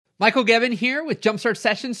Michael Gebben here with Jumpstart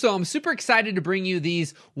Sessions. So I'm super excited to bring you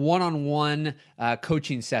these one-on-one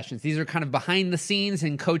coaching sessions. These are kind of behind the scenes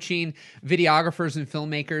in coaching videographers and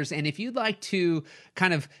filmmakers. And if you'd like to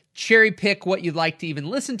kind of cherry pick what you'd like to even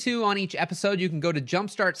listen to on each episode, you can go to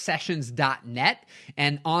jumpstartsessions.net.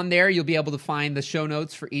 And on there, you'll be able to find the show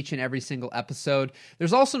notes for each and every single episode.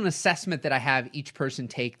 There's also an assessment that I have each person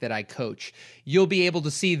take that I coach. You'll be able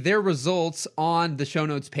to see their results on the show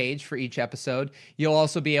notes page for each episode. You'll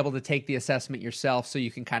also be able to take the assessment yourself so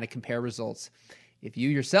you can kind of compare results. If you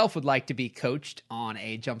yourself would like to be coached on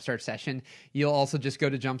a Jumpstart session, you'll also just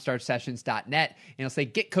go to jumpstartsessions.net and it'll say,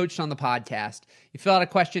 get coached on the podcast. You fill out a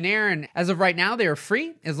questionnaire, and as of right now, they are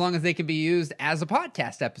free as long as they can be used as a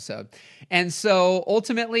podcast episode. And so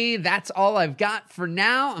ultimately, that's all I've got for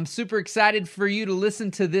now. I'm super excited for you to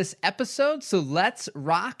listen to this episode. So let's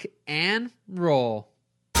rock and roll.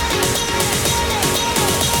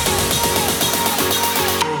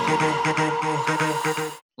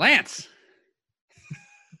 Lance.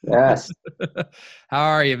 Yes. How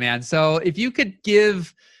are you, man? So if you could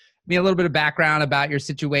give me a little bit of background about your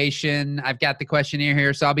situation. I've got the questionnaire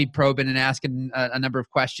here, so I'll be probing and asking a number of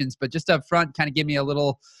questions, but just up front, kind of give me a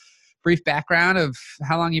little brief background of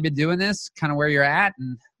how long you've been doing this, kind of where you're at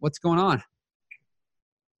and what's going on.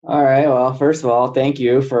 All right. Well, first of all, thank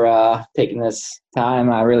you for taking this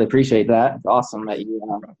time. I really appreciate that. It's awesome that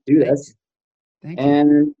you do this. Thank you.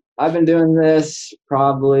 And I've been doing this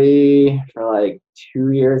probably for like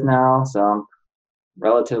 2 years now, so I'm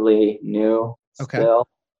relatively new still.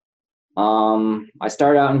 I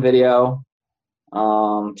started out in video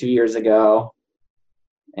 2 years ago,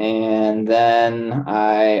 and then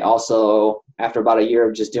I also, after about a year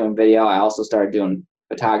of just doing video, I also started doing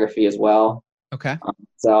photography as well. Okay.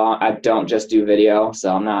 So I don't just do video,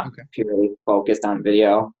 so I'm not purely focused on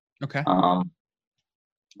video. Okay.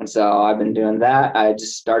 And so I've been doing that. I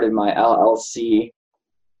just started my LLC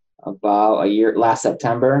about a year, last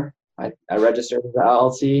September. I registered as the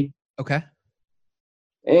LLC. Okay.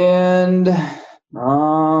 And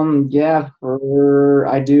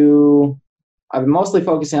I've been mostly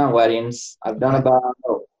focusing on weddings. I've done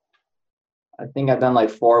I think I've done like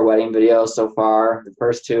 4 wedding videos so far. The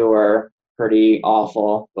first 2 were pretty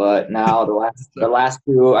awful, but now the last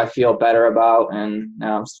 2 I feel better about, and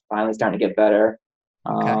now I'm finally starting to get better.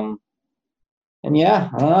 And yeah,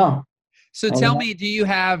 I don't know. So tell me,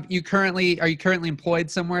 are you currently employed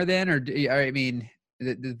somewhere then? Or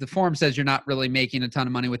the form says you're not really making a ton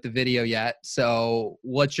of money with the video yet. So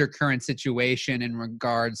what's your current situation in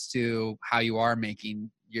regards to how you are making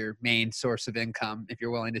your main source of income, if you're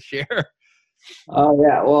willing to share? Oh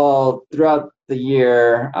yeah. Well, throughout the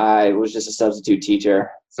year, I was just a substitute teacher.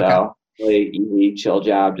 So really easy, chill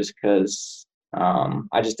job just because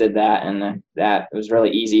I just did that, and that it was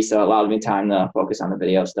really easy. So it allowed me time to focus on the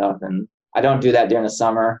video stuff, and I don't do that during the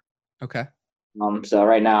summer. Okay. So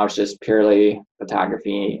right now it's just purely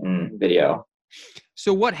photography and video.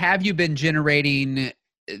 So what have you been generating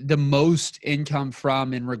the most income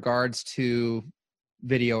from in regards to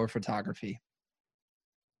video or photography?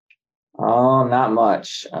 Not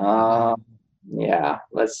much. Yeah,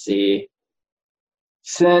 let's see.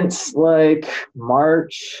 Since like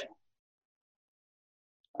March,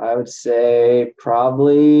 I would say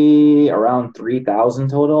probably around 3,000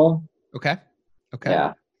 total. Okay.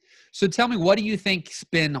 Yeah. So tell me, what do you think's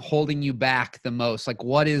been holding you back the most? Like,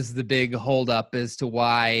 what is the big holdup as to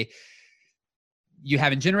why you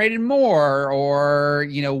haven't generated more, or,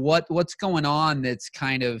 what's going on that's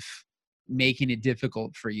kind of making it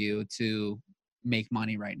difficult for you to make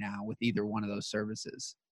money right now with either one of those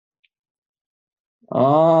services?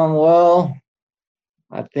 Well,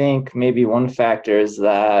 I think maybe one factor is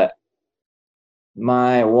that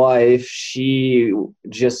my wife, she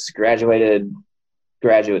just graduated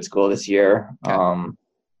graduate school this year.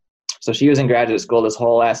 So she was in graduate school this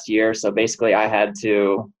whole last year. So basically I had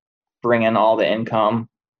to bring in all the income,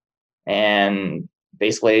 and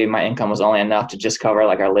basically my income was only enough to just cover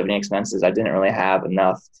like our living expenses. I didn't really have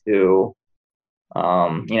enough to,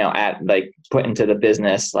 put into the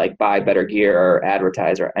business, like buy better gear or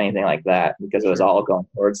advertise or anything like that, because it was all going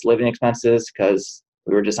towards living expenses because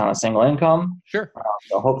we were just on a single income. Sure.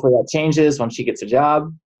 So hopefully that changes when she gets a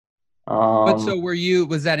job. But so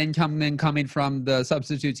was that income then coming from the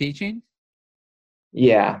substitute teaching?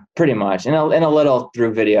 Yeah, pretty much. And a little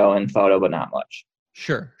through video and photo, but not much.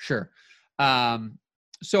 Sure.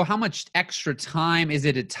 So how much extra time, is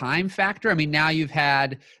it a time factor? I mean, now you've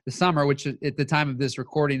had the summer, which at the time of this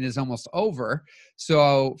recording is almost over.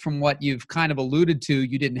 So from what you've kind of alluded to,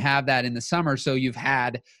 you didn't have that in the summer. So you've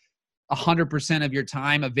had 100% of your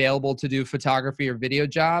time available to do photography or video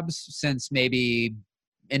jobs since maybe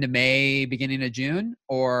into May, beginning of June,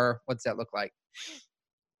 or what's that look like?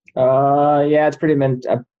 Yeah, I've pretty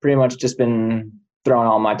much just been throwing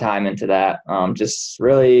all my time into that. Just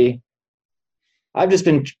really, I've just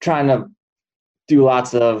been trying to do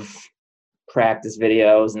lots of practice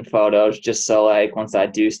videos and photos just so like once I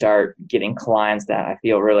do start getting clients that I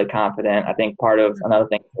feel really confident. I think part of another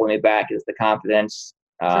thing holding me back is the confidence.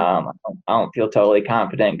 Sure. I don't feel totally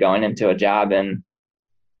confident going into a job and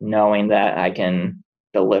knowing that I can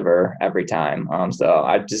deliver every time. So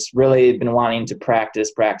I've just really been wanting to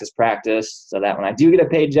practice so that when I do get a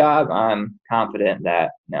paid job, I'm confident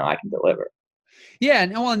that I can deliver. Yeah,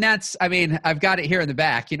 and well, and that's, I mean, I've got it here in the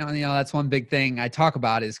back. That's one big thing I talk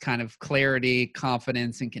about is kind of clarity,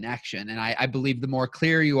 confidence, and connection. And I believe the more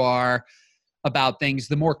clear you are about things,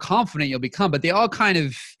 the more confident you'll become. But they all kind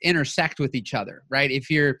of intersect with each other, right?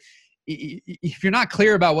 If you're not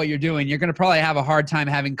clear about what you're doing, you're going to probably have a hard time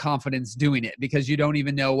having confidence doing it because you don't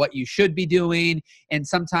even know what you should be doing. And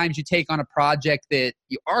sometimes you take on a project that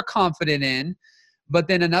you are confident in, but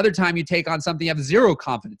then another time you take on something you have zero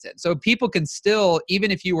confidence in. So people can still, even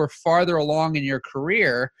if you were farther along in your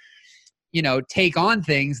career, take on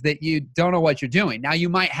things that you don't know what you're doing. Now you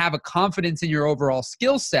might have a confidence in your overall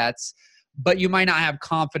skill sets, but you might not have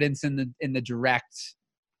confidence in the direct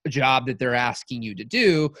job that they're asking you to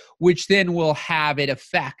do, which then will have it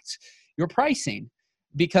affect your pricing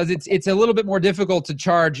because it's a little bit more difficult to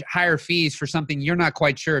charge higher fees for something you're not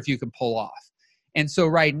quite sure if you can pull off. And so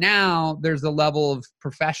right now there's a level of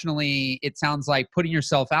professionally, it sounds like putting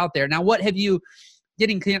yourself out there. Now, what have you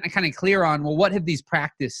getting kind of clear on? Well, what have these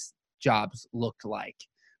practice jobs looked like?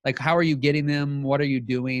 Like, how are you getting them? What are you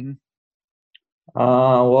doing?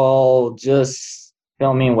 Well, just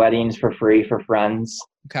filming weddings for free for friends.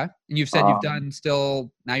 Okay. And you've said you've done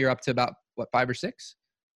still, now you're up to about what, 5 or 6?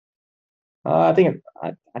 I think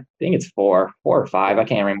it's four or five. I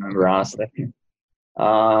can't remember honestly.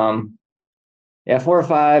 Yeah, 4 or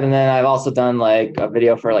 5, and then I've also done like a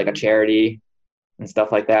video for like a charity and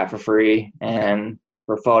stuff like that for free. And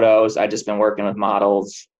for photos, I've just been working with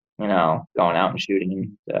models, going out and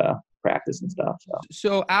shooting to practice and stuff.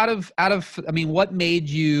 So out of, I mean, what made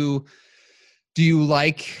you? Do you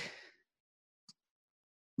like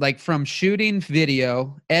from shooting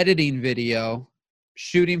video, editing video,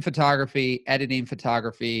 shooting photography, editing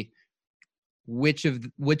photography? Which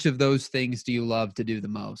of those things do you love to do the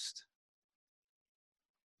most?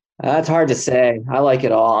 That's hard to say. I like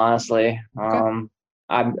it all, honestly. Okay.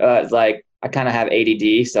 I'm like I kind of have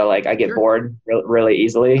ADD, so like I get Sure. bored really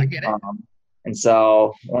easily. I get it. And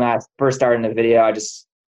so when I first started in the video,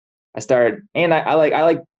 I started, and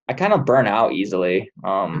I kind of burn out easily.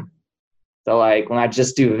 So like when I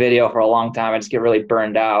just do video for a long time, I just get really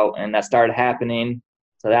burned out, and that started happening.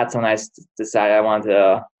 So that's when I decided I wanted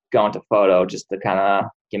to go into photo just to kind of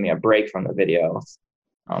give me a break from the videos.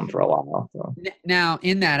 For a while. So. Now,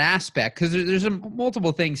 in that aspect, because there's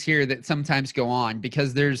multiple things here that sometimes go on,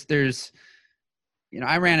 because there's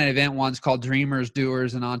I ran an event once called Dreamers,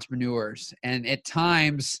 Doers, and Entrepreneurs, and at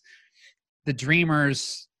times the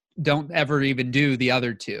dreamers don't ever even do the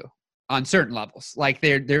other two on certain levels. Like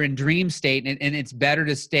they're in dream state, and it's better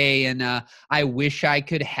to stay in I wish I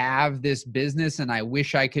could have this business and I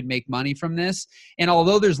wish I could make money from this. And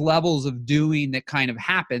although there's levels of doing that kind of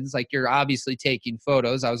happens, like you're obviously taking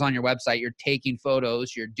photos. I was on your website, you're taking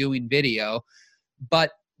photos, you're doing video,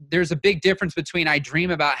 but there's a big difference between I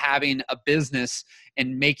dream about having a business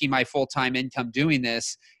and making my full-time income doing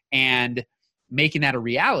this and making that a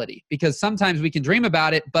reality, because sometimes we can dream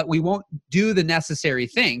about it, but we won't do the necessary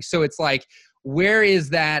things. So it's like, where is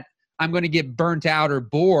that I'm going to get burnt out or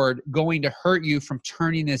bored going to hurt you from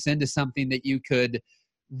turning this into something that you could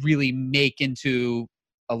really make into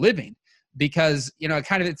a living? Because,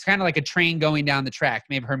 it's kind of like a train going down the track.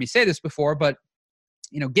 You may have heard me say this before, but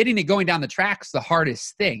getting it going down the track's the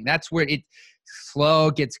hardest thing. That's where it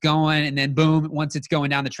slow gets going, and then boom, once it's going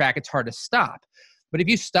down the track, it's hard to stop. But if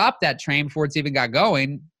you stop that train before it's even got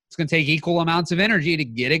going, it's going to take equal amounts of energy to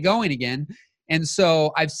get it going again. And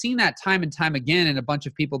so I've seen that time and time again in a bunch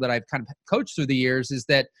of people that I've kind of coached through the years, is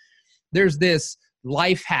that there's this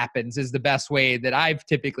life happens is the best way that I've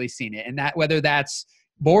typically seen it. And that whether that's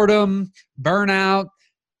boredom, burnout,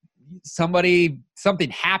 something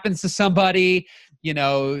happens to somebody,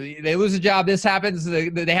 they lose a job, this happens,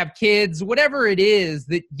 they have kids, whatever it is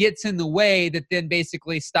that gets in the way that then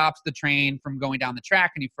basically stops the train from going down the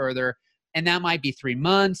track any further. And that might be 3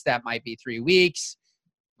 months, that might be 3 weeks.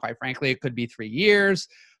 Quite frankly, it could be 3 years.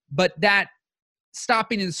 But that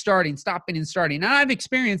stopping and starting. And I've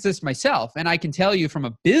experienced this myself. And I can tell you from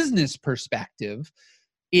a business perspective,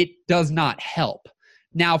 it does not help,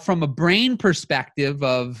 Now, from a brain perspective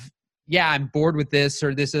of, yeah, I'm bored with this,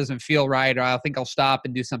 or this doesn't feel right, or I think I'll stop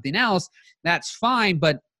and do something else, that's fine.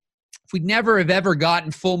 But if we never have ever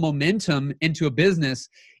gotten full momentum into a business,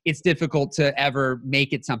 it's difficult to ever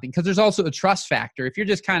make it something, because there's also a trust factor. If you're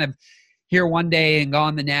just kind of here one day and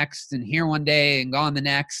gone the next, and here one day and gone the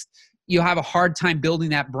next, you have a hard time building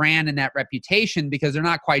that brand and that reputation, because they're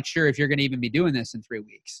not quite sure if you're going to even be doing this in 3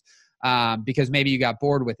 weeks, because maybe you got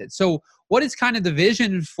bored with it. So what is kind of the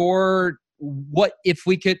vision for, what if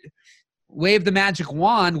we could wave the magic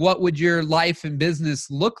wand, what would your life and business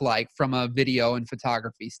look like from a video and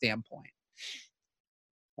photography standpoint?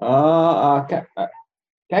 Can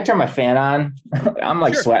I turn my fan on? I'm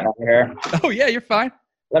like Sure. sweating over here. Oh yeah, you're fine.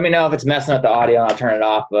 Let me know if it's messing up the audio, and I'll turn it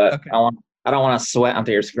off. But Okay. I don't want to sweat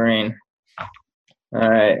onto your screen. All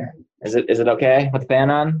right. Is it okay with the fan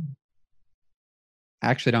on? I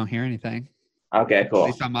actually don't hear anything. Okay, cool.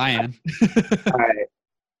 At least on my end. All right.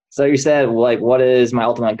 So you said, like, what is my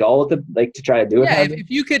ultimate goal with to try to do it?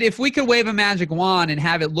 Yeah, if we could wave a magic wand and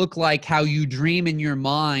have it look like how you dream in your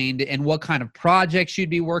mind, and what kind of projects you'd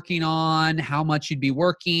be working on, how much you'd be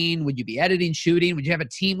working, would you be editing, shooting, would you have a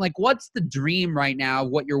team? Like, what's the dream right now,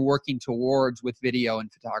 what you're working towards with video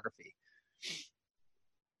and photography?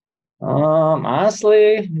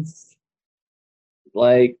 Honestly, it's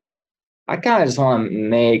like, I kind of just want to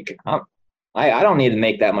make. I don't need to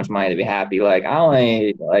make that much money to be happy. Like, I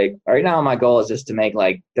only, like, right now my goal is just to make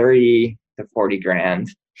like 30 to 40 grand.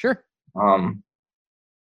 Sure.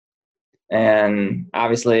 And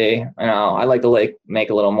obviously, you know, I'd like to make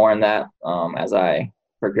a little more than that as I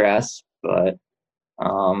progress. But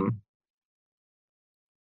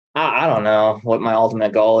I don't know what my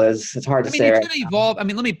ultimate goal is. It's hard to say. It's Right going to evolve. I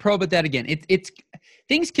mean, let me probe at that again. It's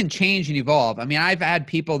things can change and evolve. I mean, I've had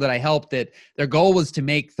people that I helped that their goal was to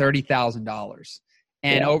make $30,000.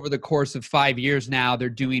 And over the course of 5 years now, they're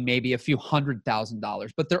doing maybe a few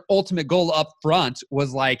 $100,000. But their ultimate goal up front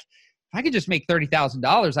was like, if I could just make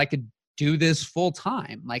 $30,000, I could do this full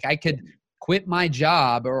time. Like, I could quit my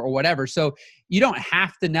job or whatever. So you don't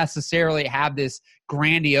have to necessarily have this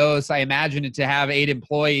grandiose, I imagine it to have 8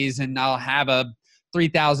 employees and I'll have a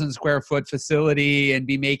 3,000 square foot facility and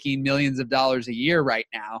be making millions of dollars a year right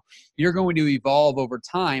now. You're going to evolve over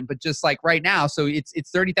time, but just like right now, so it's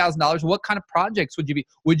 $30,000. What kind of projects would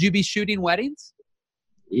you be shooting weddings?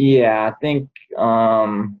 Yeah, I think, you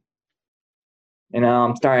know,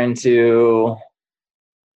 I'm starting to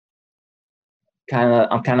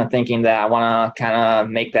I'm kind of thinking that I want to kind of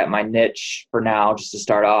make that my niche for now, just to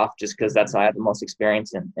start off, just because that's what I have the most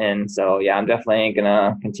experience in. So yeah, I'm definitely going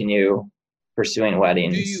to continue pursuing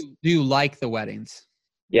weddings. Do you like the weddings?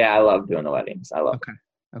 Yeah, I love doing the weddings. I love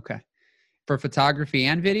it. Okay. For photography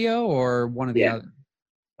and video, or one of the other?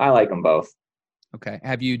 I like them both. Okay.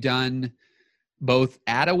 Have you done both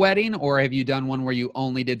at a wedding, or have you done one where you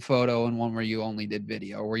only did photo and one where you only did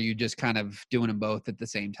video? Or were you just kind of doing them both at the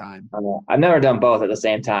same time? I've never done both at the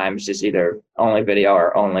same time. It's just either only video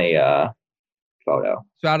or only photo.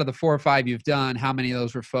 So out of the 4 or 5 you've done, how many of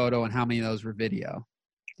those were photo and how many of those were video?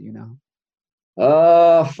 Do you know?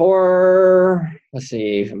 Let's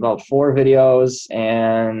see, about 4 videos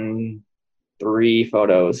and 3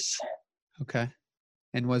 photos. Okay.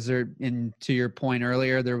 And was there, to your point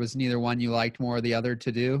earlier, there was neither one you liked more or the other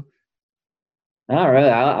to do? Not really.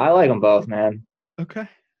 I like them both, man. Okay.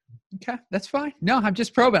 That's fine. No, I'm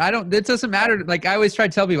just probing. It doesn't matter. Like, I always try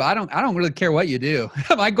to tell people, I don't really care what you do.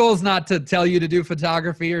 My goal is not to tell you to do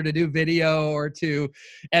photography or to do video or to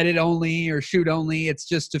edit only or shoot only. It's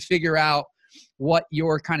just to figure out what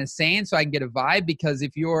you're kind of saying so I can get a vibe. Because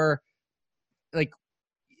if you're like,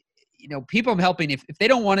 you know, people I'm helping, if they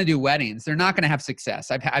don't want to do weddings, they're not going to have success.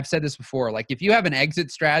 I've said this before. Like, if you have an exit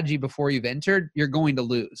strategy before you've entered, you're going to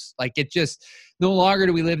lose. Like, it just, no longer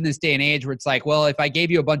do we live in this day and age where it's like, well, if I gave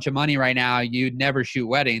you a bunch of money right now, you'd never shoot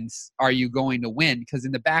weddings. Are you going to win? Because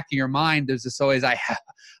in the back of your mind, there's this always, I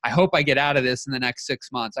hope I get out of this in the next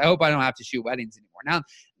 6 months. I hope I don't have to shoot weddings anymore. Now,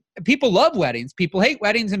 people love weddings. People hate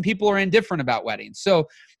weddings, and people are indifferent about weddings. So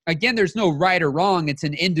again, there's no right or wrong. It's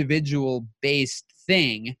an individual based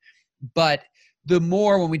thing. But the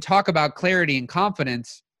more, when we talk about clarity and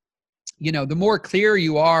confidence, you know, the more clear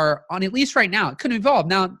you are on, at least right now, it could evolve.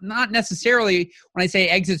 Now, not necessarily when I say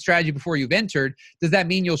exit strategy before you've entered, does that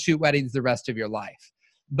mean you'll shoot weddings the rest of your life?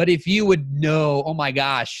 But if you would know, oh my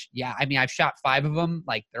gosh, yeah, I mean, I've shot 5 of them,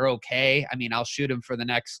 like, they're okay. I mean, I'll shoot them for the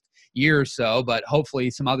next year or so, but hopefully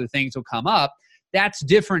some other things will come up. That's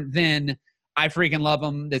different than, I freaking love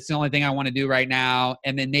them. That's the only thing I want to do right now.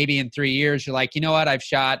 And then maybe in 3 years, you're like, you know what? I've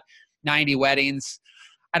shot 90 weddings.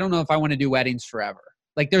 I don't know if I want to do weddings forever.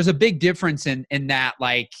 Like there's a big difference in that,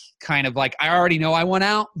 like kind of like, I already know I want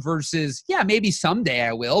out versus, yeah, maybe someday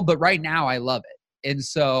I will, but right now I love it. And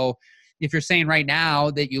so if you're saying right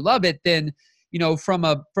now that you love it, then, you know, from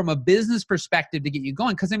a business perspective to get you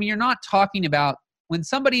going, because I mean, you're not talking about when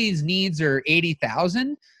somebody's needs are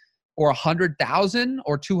 80,000 or 100,000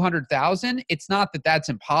 or 200,000, it's not that that's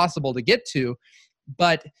impossible to get to,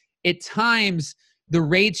 but at times the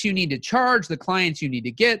rates you need to charge, the clients you need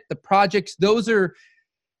to get, the projects,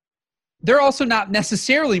 they're also not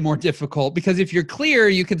necessarily more difficult, because if you're clear,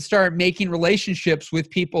 you can start making relationships with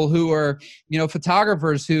people who are, you know,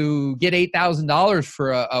 photographers who get $8,000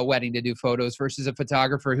 for a wedding to do photos versus a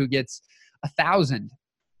photographer who gets 1,000.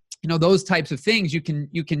 You know, those types of things, you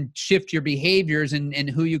can shift your behaviors and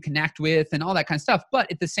who you connect with and all that kind of stuff.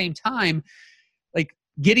 But at the same time, like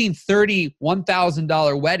getting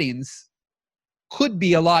 $31,000 weddings could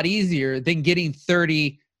be a lot easier than getting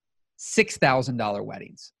 $36,000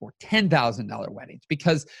 weddings or $10,000 weddings,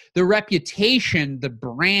 because the reputation, the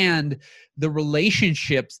brand, the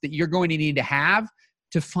relationships that you're going to need to have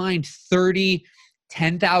to find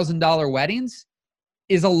 $10,000 weddings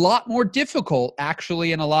is a lot more difficult,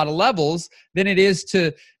 actually, in a lot of levels than it is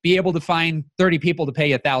to be able to find 30 people to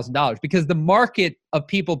pay $1,000, because the market of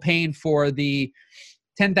people paying for the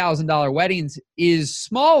 $10,000 weddings is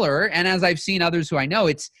smaller. And as I've seen others who I know,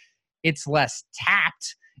 it's less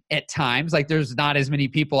tapped at times. Like there's not as many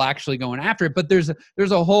people actually going after it, but there's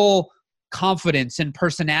a whole confidence and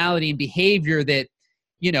personality and behavior that,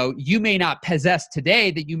 you know, you may not possess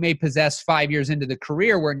today that you may possess 5 years into the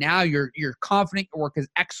career, where now you're confident, your work is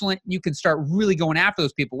excellent, and you can start really going after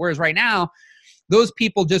those people. Whereas right now, those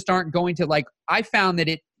people just aren't going to, like, I found that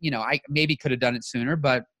I maybe could have done it sooner,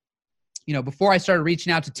 but, you know, before I started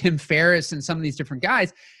reaching out to Tim Ferriss and some of these different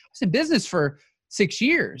guys, I was in business for 6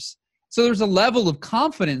 years. So there's a level of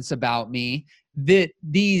confidence about me that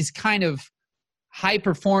these kind of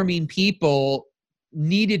high-performing people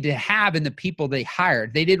needed to have in the people they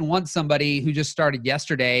hired. They didn't want somebody who just started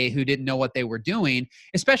yesterday who didn't know what they were doing,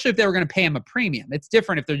 especially if they were going to pay them a premium. It's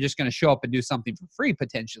different if they're just going to show up and do something for free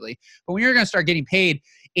potentially. But when you're going to start getting paid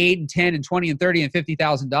 $8 and $10 and $20 and $30 and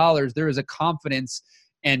 $50,000, there is a confidence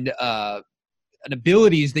and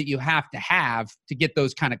abilities that you have to get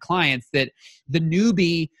those kind of clients that the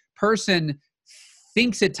newbie person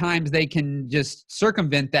thinks at times they can just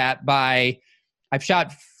circumvent that by, I've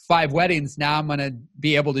shot 5 weddings, now I'm going to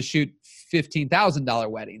be able to shoot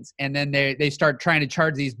 $15,000 weddings. And then they start trying to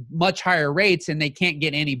charge these much higher rates and they can't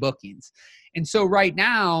get any bookings. And so right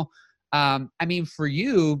now, I mean, for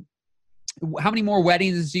you, how many more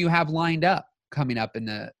weddings do you have lined up coming up in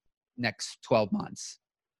the next 12 months?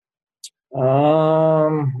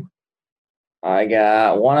 I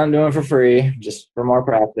got one I'm doing for free, just for more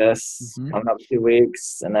practice, coming up 2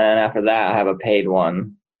 weeks. And then after that, I have a paid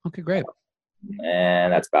one. Okay, great.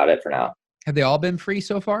 And that's about it for now. Have they all been free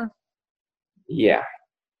so far? Yeah.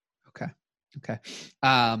 Okay.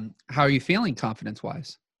 How are you feeling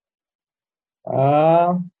confidence-wise?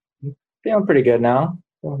 Feeling pretty good now.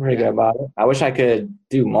 Feeling pretty good about it. I wish I could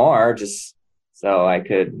do more, just so I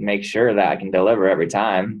could make sure that I can deliver every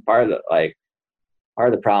time. Part of the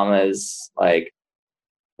problem is, like,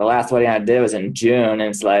 the last wedding I did was in June, and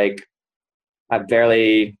it's like I've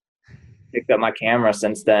barely picked up my camera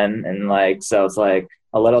since then, and like, so it's like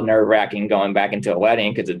a little nerve-wracking going back into a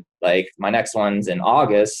wedding, because like my next one's in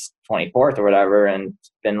August 24th or whatever, and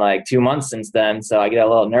it's been like 2 months since then, so I get a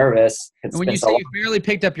little nervous. When you say you barely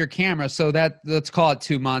picked up your camera, so that, let's call it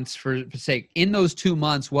 2 months for sake. In those 2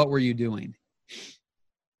 months, what were you doing?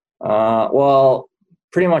 Well,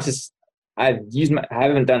 pretty much just I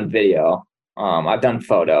haven't done video. I've done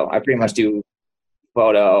photo. I pretty much do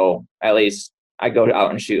photo. At least I go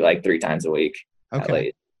out and shoot like 3 times a week. Okay. At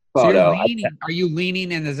least. Photo. So are you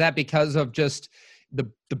leaning, and is that because of just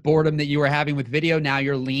the boredom that you were having with video? Now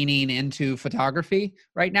you're leaning into photography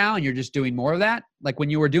right now, and you're just doing more of that? Like when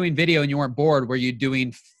you were doing video and you weren't bored, were you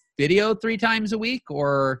doing video 3 times a week,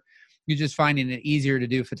 or you just finding it easier to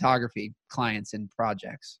do photography clients and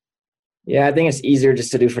projects? Yeah, I think it's easier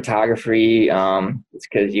just to do photography. It's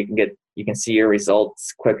because you can see your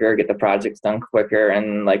results quicker, get the projects done quicker.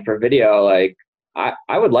 And like for video, like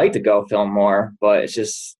I would like to go film more, but it's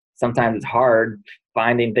just sometimes it's hard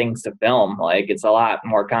finding things to film. Like it's a lot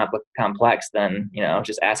more complex than,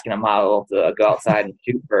 just asking a model to go outside and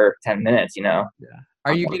shoot for 10 minutes, Yeah.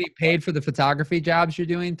 Are you getting paid for the photography jobs you're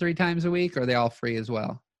doing 3 times a week, or are they all free as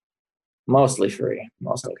well? Mostly free.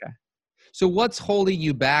 Mostly. Okay. So what's holding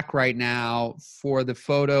you back right now for the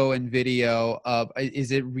photo and video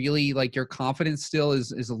is it really like your confidence still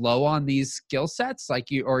is low on these skill sets? Like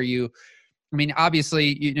are you I mean,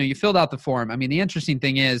 obviously, you filled out the form. I mean, the interesting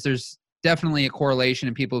thing is there's definitely a correlation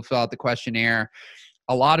in people who fill out the questionnaire.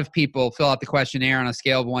 A lot of people fill out the questionnaire on a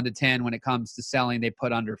scale of 1 to 10. When it comes to selling, they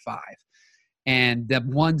put under 5. And the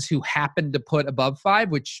ones who happen to put above 5,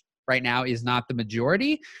 which right now is not the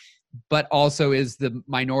majority, but also is the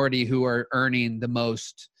minority who are earning the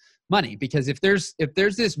most money. Because if there's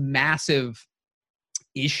this massive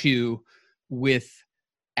issue with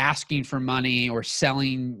asking for money or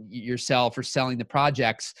selling yourself or selling the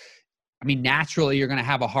projects, I mean, naturally you're going to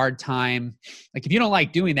have a hard time. Like if you don't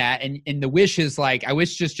like doing that and the wish is like, I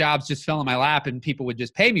wish just jobs just fell in my lap and people would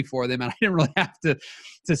just pay me for them and I didn't really have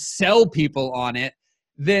to sell people on it,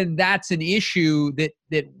 then that's an issue that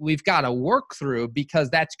we've got to work through, because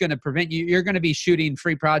that's going to prevent you. You're going to be shooting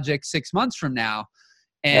free projects 6 months from now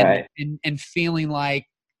and, Right. and feeling like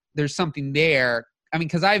there's something there. I mean,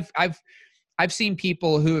 cause I've seen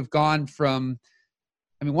people who have gone from,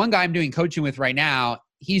 I mean, one guy I'm doing coaching with right now,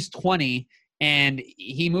 he's 20 and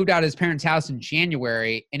he moved out of his parents' house in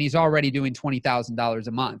January and he's already doing $20,000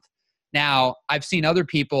 a month. Now, I've seen other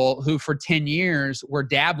people who for 10 years were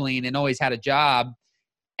dabbling and always had a job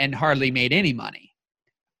and hardly made any money.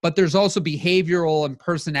 But there's also behavioral and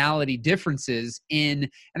personality differences and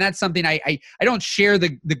that's something I don't share the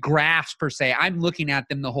graphs per se. I'm looking at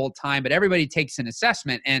them the whole time, but everybody takes an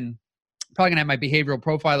assessment, and probably gonna have my behavioral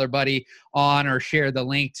profiler buddy on or share the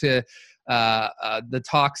link to the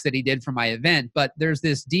talks that he did for my event. But there's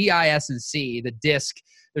this DIS and C, the DISC.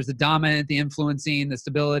 There's the dominant, the influencing, the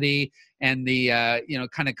stability, and the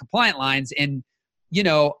kind of compliant lines. And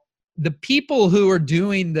the people who are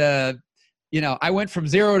doing the I went from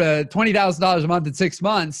 0 to $20,000 a month in 6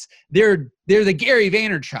 months. They're the Gary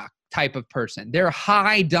Vaynerchuk type of person. They're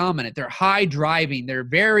high dominant. They're high driving. They're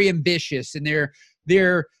very ambitious, and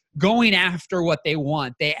they're going after what they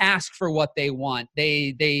want. They ask for what they want.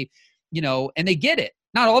 They and they get it.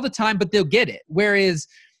 Not all the time, but they'll get it. Whereas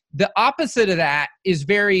the opposite of that is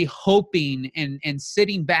very hoping and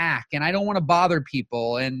sitting back, and I don't want to bother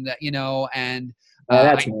people, and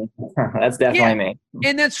That's me. That's definitely me.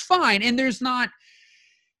 And that's fine. And there's not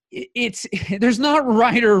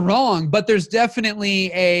right or wrong, but there's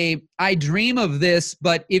definitely I dream of this,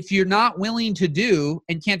 but if you're not willing to do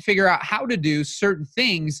and can't figure out how to do certain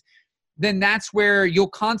things, then that's where you'll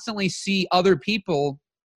constantly see other people,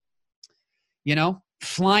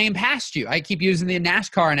 flying past you. I keep using the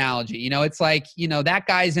NASCAR analogy. It's like, that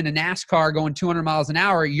guy's in a NASCAR going 200 miles an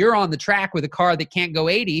hour. You're on the track with a car that can't go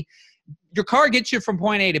 80. Your car gets you from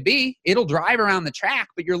point A to B. It'll drive around the track,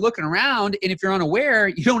 but you're looking around, and if you're unaware,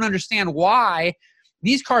 you don't understand why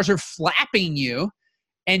these cars are flapping you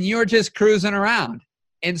and you're just cruising around.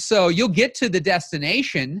 And so you'll get to the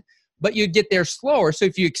destination, but you get there slower. So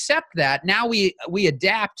if you accept that, now we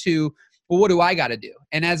adapt to, well, what do I got to do?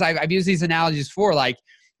 And as I've used these analogies before, like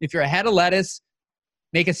if you're a head of lettuce,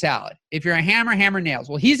 make a salad. If you're a hammer, hammer nails.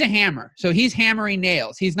 Well, he's a hammer, so he's hammering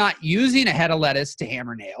nails. He's not using a head of lettuce to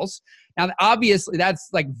hammer nails. Now, obviously, that's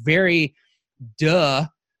like very duh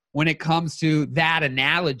when it comes to that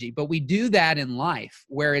analogy, but we do that in life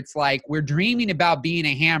where it's like we're dreaming about being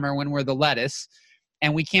a hammer when we're the lettuce,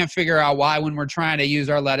 and we can't figure out why when we're trying to use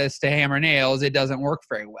our lettuce to hammer nails, it doesn't work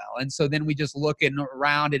very well. And so then we just looking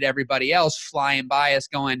around at everybody else flying by us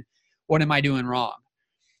going, what am I doing wrong?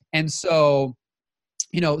 And so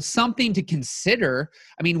something to consider.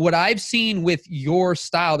 I mean, what I've seen with your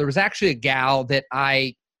style, there was actually a gal that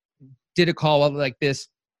I did a call like this,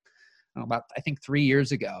 about, I think 3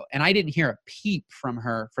 years ago. And I didn't hear a peep from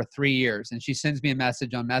her for 3 years. And she sends me a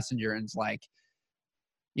message on Messenger and it's like,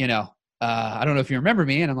 I don't know if you remember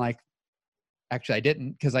me. And I'm like, actually I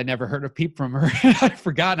didn't, because I never heard a peep from her. I'd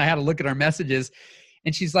forgotten. I had to look at our messages.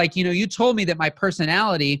 And she's like, you told me that my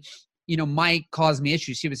personality might cause me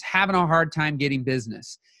issues. She was having a hard time getting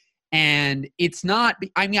business. And it's not,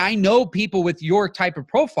 I know people with your type of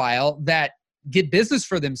profile that get business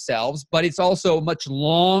for themselves, but it's also a much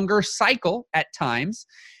longer cycle at times.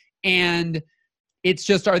 And it's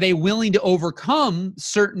just, are they willing to overcome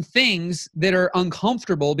certain things that are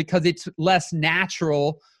uncomfortable because it's less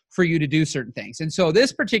natural for you to do certain things? And so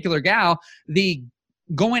this particular gal, the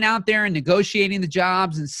going out there and negotiating the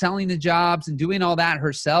jobs and selling the jobs and doing all that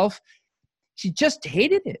herself, she just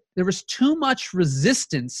hated it. There was too much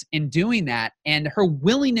resistance in doing that, and her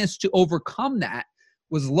willingness to overcome that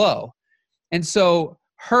was low. And so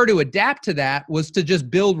her to adapt to that was to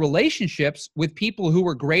just build relationships with people who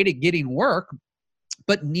were great at getting work,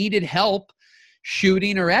 but needed help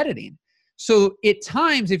shooting or editing. So at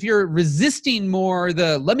times, if you're resisting more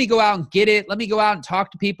let me go out and get it, let me go out and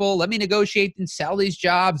talk to people, let me negotiate and sell these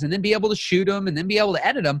jobs and then be able to shoot them and then be able to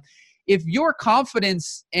edit them, if your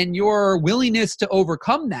confidence and your willingness to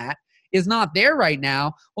overcome that is not there right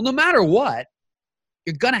now, well, no matter what,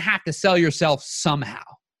 you're going to have to sell yourself somehow.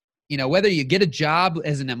 Whether you get a job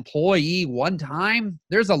as an employee one time,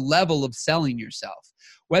 there's a level of selling yourself.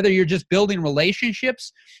 Whether you're just building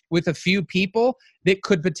relationships with a few people that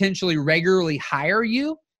could potentially regularly hire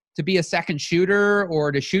you to be a second shooter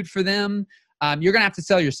or to shoot for them, you're going to have to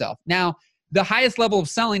sell yourself. Now, the highest level of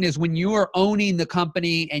selling is when you are owning the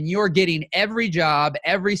company and you're getting every job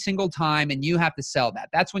every single time and you have to sell that.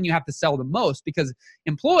 That's when you have to sell the most, because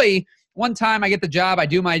employee, one time I get the job, I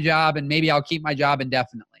do my job, and maybe I'll keep my job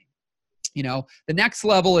indefinitely. The next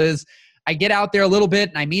level is I get out there a little bit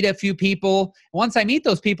and I meet a few people. Once I meet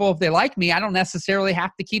those people, if they like me, I don't necessarily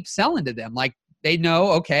have to keep selling to them. Like, they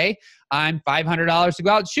know, okay, I'm $500 to go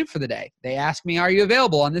out and shoot for the day. They ask me, are you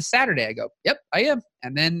available on this Saturday? I go, yep, I am.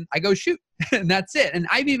 And then I go shoot and that's it. And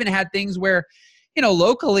I've even had things where,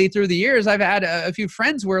 locally through the years, I've had a few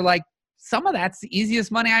friends where like some of that's the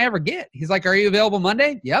easiest money I ever get. He's like, are you available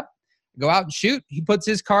Monday? Yep. Go out and shoot. He puts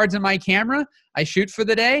his cards in my camera. I shoot for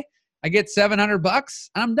the day. I get $700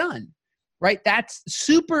 and I'm done, right? That's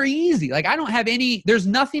super easy. Like, I don't have there's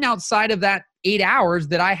nothing outside of that 8 hours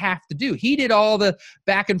that I have to do. He did all the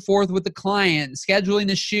back and forth with the client, scheduling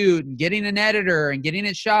the shoot and getting an editor and getting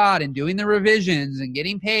it shot and doing the revisions and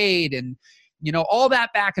getting paid and, all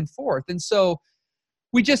that back and forth. And so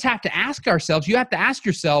we just have to ask ourselves, you have to ask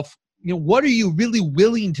yourself, what are you really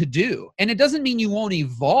willing to do? And it doesn't mean you won't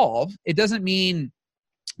evolve. It doesn't mean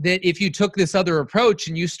that if you took this other approach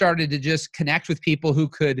and you started to just connect with people who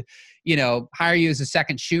could, hire you as a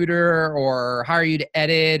second shooter or hire you to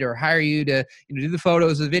edit or hire you to do the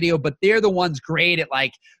photos or the video, but they're the ones great at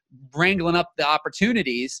like wrangling up the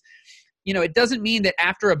opportunities. It doesn't mean that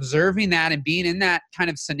after observing that and being in that kind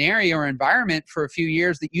of scenario or environment for a few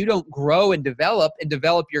years that you don't grow and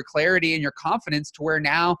develop your clarity and your confidence to where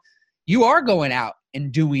now you are going out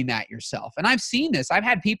and doing that yourself. And I've seen this. I've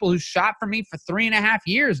had people who shot for me for 3.5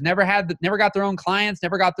 years, never got their own clients,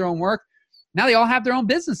 never got their own work. Now they all have their own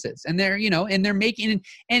businesses and they're, and they're making,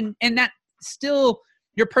 and that still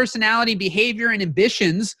your personality, behavior, and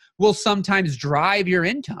ambitions will sometimes drive your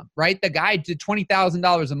income, right? The guy to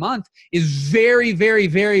 $20,000 a month is very, very,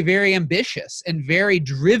 very, very ambitious and very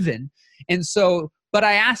driven. And so, but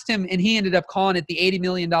I asked him and he ended up calling it the $80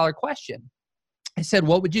 million question. I said,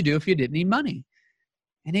 what would you do if you didn't need money?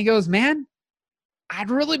 And he goes, man,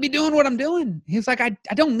 I'd really be doing what I'm doing. He's like, I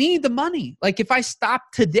don't need the money. Like, if I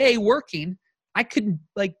stopped today working, I could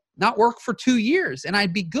like not work for 2 years and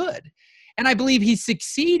I'd be good. And I believe he's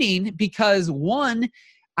succeeding because one,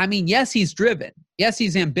 yes, he's driven. Yes,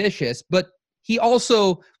 he's ambitious, but he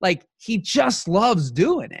also he just loves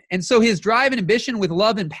doing it. And so his drive and ambition with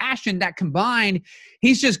love and passion, that combined,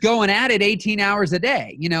 he's just going at it 18 hours a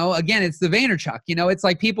day. Again, it's the Vaynerchuk, it's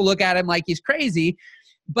like people look at him like he's crazy,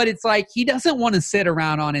 but it's like he doesn't want to sit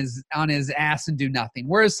around on his ass and do nothing.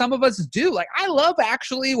 Whereas some of us do. Like, I love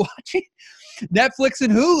actually watching Netflix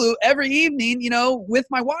and Hulu every evening, with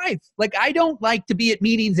my wife. Like, I don't like to be at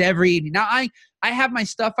meetings every evening. Now I have my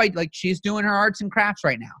stuff. She's doing her arts and crafts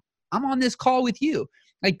right now. I'm on this call with you.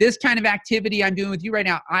 Like, this kind of activity I'm doing with you right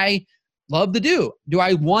now, I love to do. Do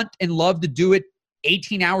I want and love to do it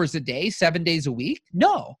 18 hours a day, 7 days a week?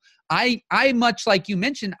 No. I much like you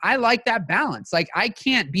mentioned, I like that balance. Like, I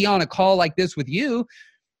can't be on a call like this with you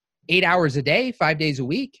 8 hours a day, 5 days a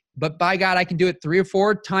week. But by God, I can do it 3 or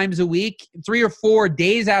 4 times a week, 3 or 4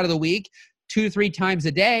 days out of the week, 2 to 3 times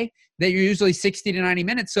a day. That you're usually 60 to 90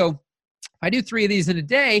 minutes. So if I do 3 of these in a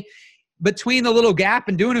day, between the little gap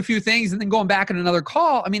and doing a few things and then going back on another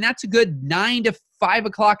call, that's a good 9 to 5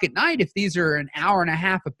 o'clock at night if these are an hour and a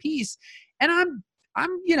half a piece. And I'm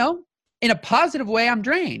in a positive way, I'm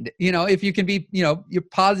drained. If you can be, you're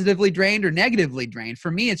positively drained or negatively drained.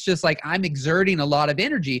 For me, it's just like I'm exerting a lot of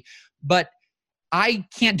energy, but I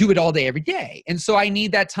can't do it all day, every day. And so I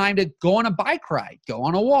need that time to go on a bike ride, go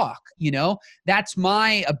on a walk, that's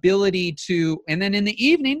my ability to, and then in the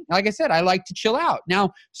evening, like I said, I like to chill out.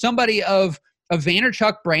 Now, somebody of a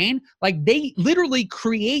Vaynerchuk brain, like, they literally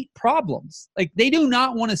create problems. Like, they do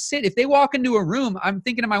not want to sit. If they walk into a room, I'm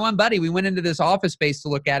thinking of my one buddy, we went into this office space to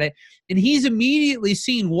look at it, and he's immediately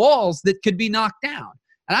seen walls that could be knocked down.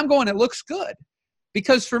 And I'm going, it looks good.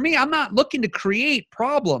 Because for me, I'm not looking to create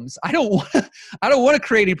problems. I don't want to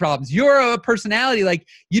create any problems. You're a personality, like,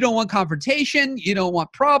 you don't want confrontation. You don't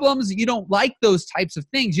want problems. You don't like those types of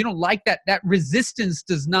things. You don't like that resistance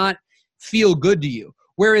does not feel good to you.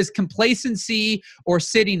 Whereas complacency or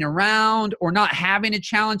sitting around or not having a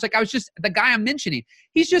challenge, like the guy I'm mentioning,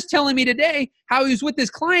 he's just telling me today how he was with this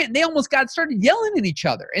client and they almost started yelling at each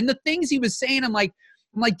other. And the things he was saying, I'm like,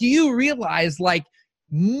 I'm like, do you realize like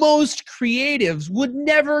most creatives would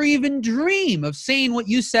never even dream of saying what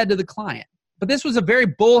you said to the client? But this was a very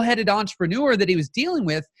bullheaded entrepreneur that he was dealing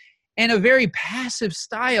with, and a very passive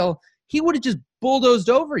style. He would have just bulldozed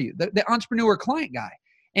over you, the entrepreneur client guy.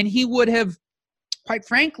 And he would have, quite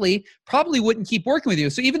frankly, probably wouldn't keep working with you.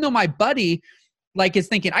 So even though my buddy like is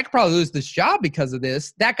thinking, I could probably lose this job because of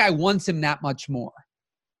this, that guy wants him that much more.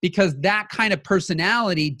 Because that kind of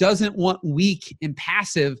personality doesn't want weak and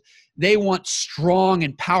passive. They want strong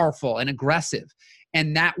and powerful and aggressive.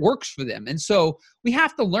 And that works for them. And so we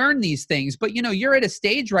have to learn these things. But, you know, you're at a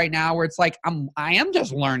stage right now where it's like, I am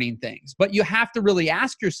just learning things. But you have to really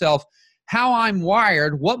ask yourself how I'm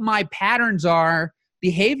wired, what my patterns are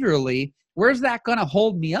behaviorally. Where's that going to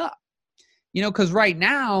hold me up? You know, because right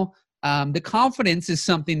now, the confidence is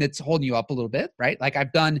something that's holding you up a little bit, right? Like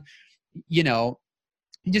I've done, you know,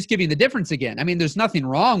 just giving the difference again. I mean, there's nothing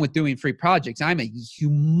wrong with doing free projects. I'm a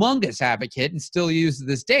humongous advocate and still use to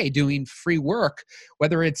this day doing free work,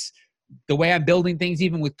 whether it's the way I'm building things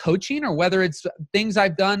even with coaching or whether it's things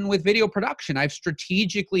I've done with video production. I've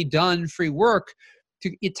strategically done free work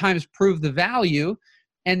to at times prove the value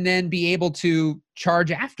and then be able to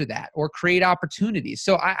charge after that or create opportunities.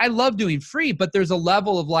 So I love doing free, but there's a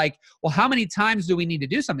level of like, well, how many times do we need to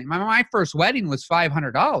do something? My first wedding was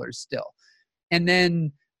 $500 still. And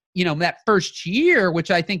then, you know, that first year, which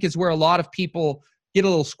I think is where a lot of people get a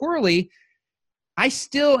little squirrely,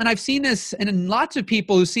 and I've seen this in lots of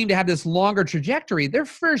people who seem to have this longer trajectory, their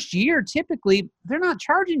first year, typically, they're not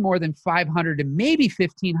charging more than $500 to maybe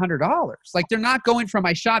 $1,500. Like they're not going from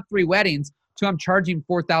I shot 3 weddings to I'm charging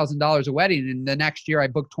 $4,000 a wedding, and the next year I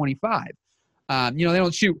booked 25. You know, they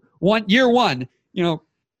don't shoot year one, you know,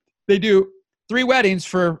 they do 3 weddings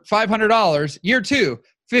for $500. Year 2,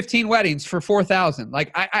 15 weddings for $4,000.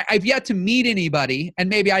 Like I've yet to meet anybody, and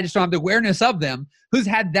maybe I just don't have the awareness of them, who's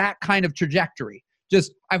had that kind of trajectory.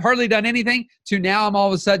 Just, I've hardly done anything to now I'm all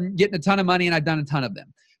of a sudden getting a ton of money and I've done a ton of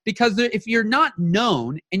them. Because if you're not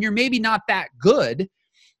known and you're maybe not that good,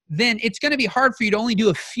 then it's going to be hard for you to only do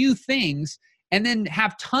a few things and then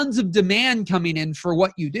have tons of demand coming in for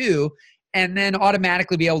what you do and then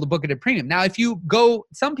automatically be able to book it at premium. Now, if you go,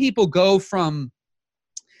 some people go from,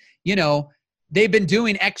 you know, they've been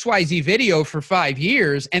doing XYZ video for 5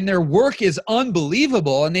 years and their work is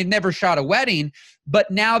unbelievable and they've never shot a wedding, but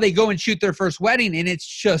now they go and shoot their first wedding and it's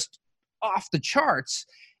just off the charts.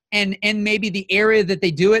 And maybe the area that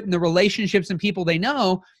they do it and the relationships and people they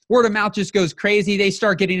know, word of mouth just goes crazy. They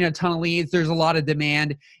start getting a ton of leads. There's a lot of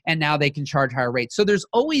demand and now they can charge higher rates. So there's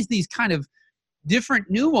always these kind of different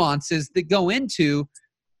nuances that go into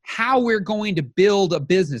how we're going to build a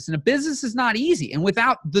business. And a business is not easy. And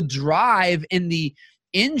without the drive and the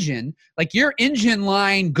engine, like your engine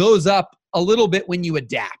line goes up a little bit when you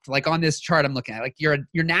adapt. Like on this chart I'm looking at, like your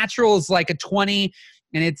natural is like a 20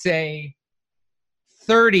 and it's a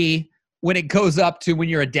 30 when it goes up to when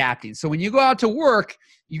you're adapting. So when you go out to work,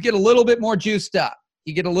 you get a little bit more juiced up.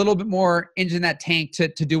 You get a little bit more engine in that tank to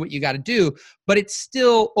do what you got to do, but it's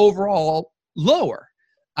still overall lower.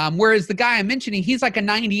 Whereas the guy I'm mentioning, he's like a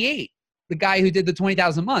 98, the guy who did the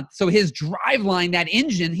 20,000 a month. So his drive line, that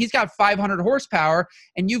engine, he's got 500 horsepower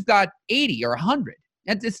and you've got 80 or 100.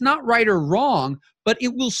 And it's not right or wrong, but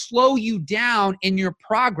it will slow you down in your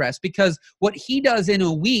progress because what he does in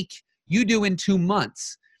a week, you do in 2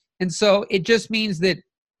 months. And so it just means that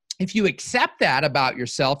if you accept that about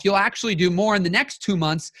yourself, you'll actually do more in the next 2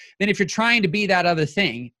 months than if you're trying to be that other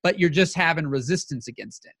thing, but you're just having resistance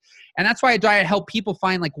against it. And that's why I try to help people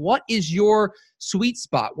find like, what is your sweet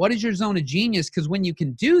spot? What is your zone of genius? Because when you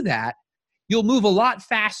can do that, you'll move a lot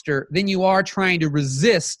faster than you are trying to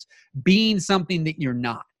resist being something that you're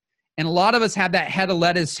not. And a lot of us have that head of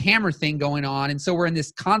lettuce hammer thing going on. And so we're in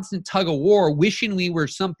this constant tug of war, wishing we were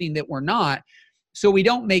something that we're not. So we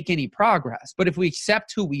don't make any progress. But if we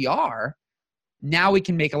accept who we are, now we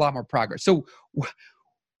can make a lot more progress. So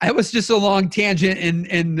I was just a long tangent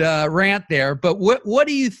and rant there. But what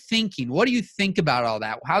are you thinking? What do you think about all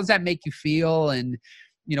that? How does that make you feel? And,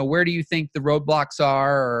 you know, where do you think the roadblocks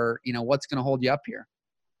are, or, you know, what's going to hold you up here?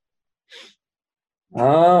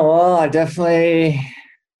 Oh, well, I definitely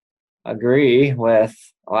agree with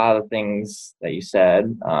a lot of the things that you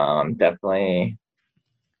said. I'm definitely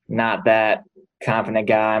not that confident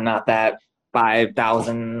guy. I'm not that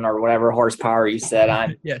 5,000 or whatever horsepower you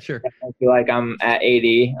said. Yeah, sure. I feel like I'm at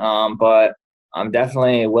 80, but I'm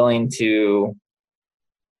definitely willing to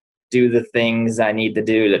do the things I need to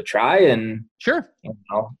do to try and, sure, you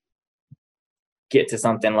know, get to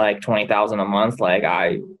something like 20,000 a month. Like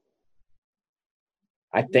I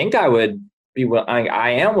think I would be I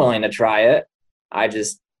am willing to try it. I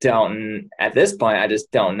just at this point, I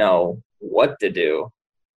just don't know what to do,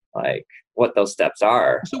 like what those steps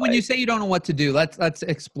are. So when you say you don't know what to do, let's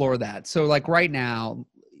explore that. So like right now,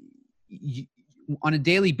 you, on a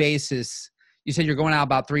daily basis, you said you're going out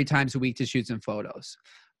about 3 times a week to shoot some photos.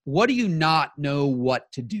 What do you not know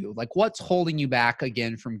what to do? Like what's holding you back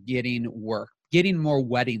again from getting work, getting more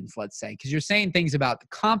weddings, let's say? Because you're saying things about the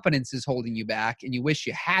confidence is holding you back and you wish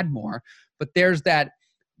you had more, but there's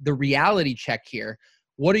the reality check here.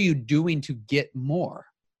 What are you doing to get more?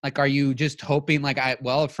 Like, are you just hoping like,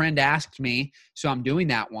 a friend asked me, so I'm doing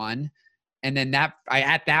that one. And then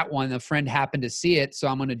at that one, a friend happened to see it, so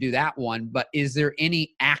I'm going to do that one. But is there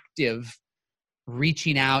any active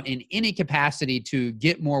reaching out in any capacity to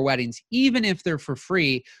get more weddings, even if they're for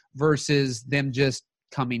free, versus them just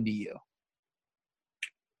coming to you?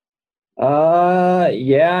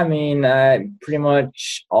 Yeah, I mean, pretty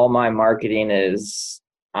much all my marketing is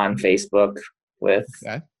on Facebook with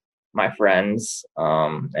my friends,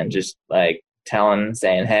 and just like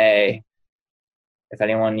saying, hey, if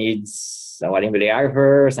anyone needs a wedding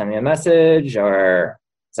videographer, send me a message. Or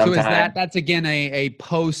sometimes. So that's again a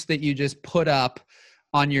post that you just put up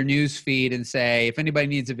on your news feed and say, if anybody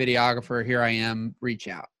needs a videographer, here I am, reach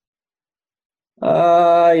out.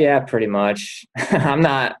 Yeah, pretty much.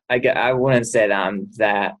 I wouldn't say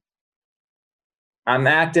that I'm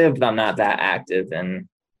active, but I'm not that active in,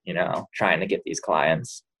 trying to get these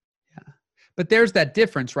clients. Yeah. But there's that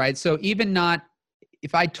difference, right? So even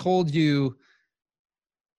if I told you,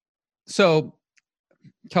 so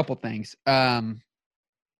a couple things, that's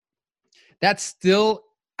still,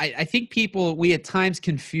 I think we at times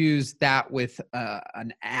confuse that with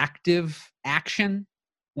an active action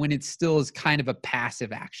when it still is kind of a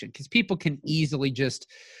passive action, because people can easily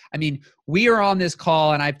we are on this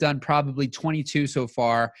call and I've done probably 22 so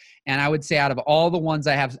far. And I would say out of all the ones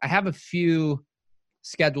I have a few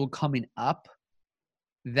scheduled coming up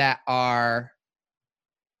that are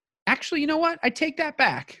actually, you know what? I take that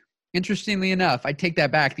back. Interestingly enough, I take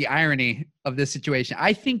that back. The irony of this situation.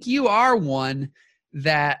 I think you are one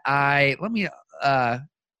that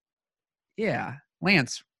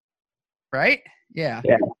Lance, right? Yeah.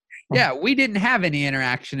 Yeah. We didn't have any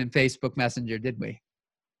interaction in Facebook Messenger, did we?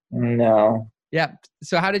 No. Yeah.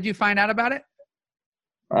 So how did you find out about it?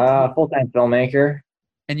 Full-time filmmaker.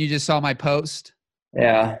 And you just saw my post?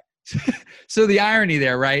 Yeah. So the irony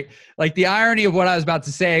there, right? Like the irony of what I was about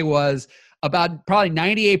to say was about probably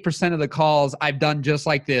 98% of the calls I've done just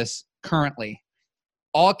like this currently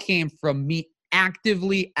all came from me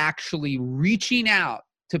actively actually reaching out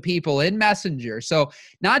to people in Messenger. So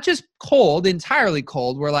not just entirely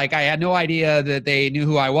cold, where like I had no idea that they knew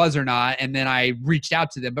who I was or not, and then I reached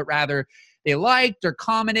out to them, but rather they liked or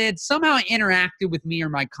commented, somehow interacted with me or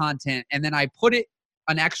my content, and then I put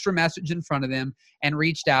an extra message in front of them and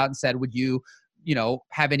reached out and said, would you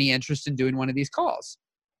have any interest in doing one of these calls?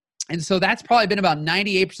 And so that's probably been about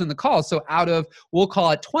 98% of the calls. So out of, we'll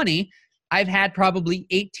call it 20, I've had probably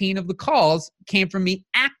 18 of the calls came from me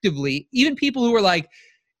actively, even people who were like,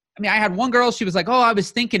 I had one girl, she was like, oh, I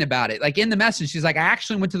was thinking about it. Like in the message, she's like, I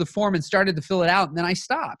actually went to the form and started to fill it out, and then I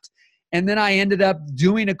stopped. And then I ended up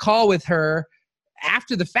doing a call with her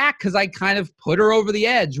after the fact because I kind of put her over the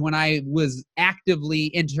edge when I was actively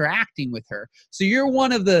interacting with her. So you're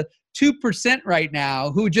one of the 2% right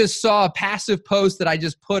now who just saw a passive post that I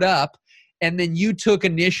just put up, and then you took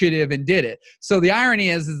initiative and did it. So the irony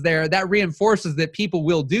is that reinforces that people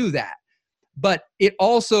will do that. But it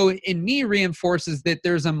also, in me, reinforces that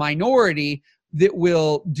there's a minority that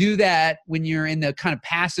will do that when you're in the kind of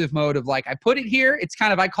passive mode of like, I put it here. It's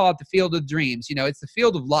kind of, I call it the field of dreams. It's the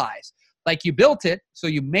field of lies. Like you built it, so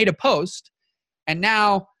you made a post, and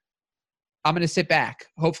now I'm going to sit back.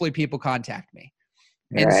 Hopefully people contact me.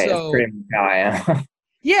 And right, so, that's pretty much how I am.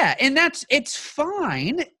 yeah, and it's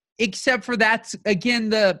fine, except for that's, again,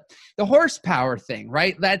 the horsepower thing,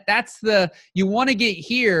 right? That's you want to get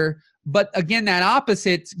here. But again, that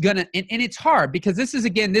opposite's gonna, and it's hard because this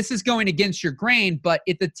is going against your grain. But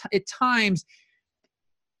at times,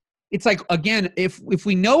 it's like, again, if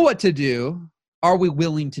we know what to do, are we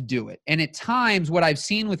willing to do it? And at times, what I've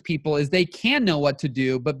seen with people is they can know what to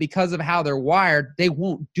do, but because of how they're wired, they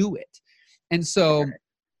won't do it. And so,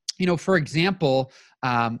 for example,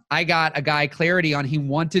 I got a guy clarity on, he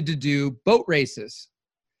wanted to do boat races.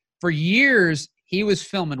 For years, he was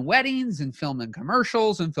filming weddings and filming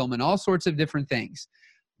commercials and filming all sorts of different things.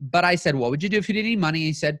 But I said, what would you do if you didn't need money?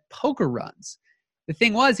 He said, poker runs. The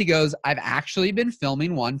thing was, he goes, I've actually been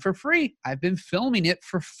filming one for free. I've been filming it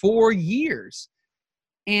for 4 years.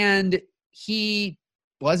 And he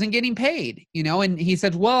wasn't getting paid, and he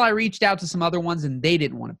said, well, I reached out to some other ones and they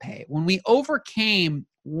didn't want to pay. When we overcame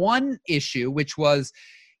one issue, which was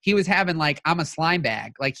he was having like, I'm a slime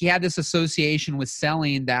bag. Like he had this association with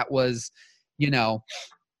selling that was,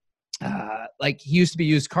 like he used to be a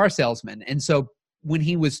used car salesman. And so when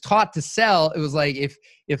he was taught to sell, it was like,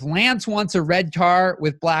 if Lance wants a red car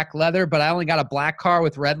with black leather, but I only got a black car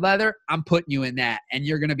with red leather, I'm putting you in that and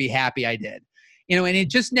you're going to be happy I did. And it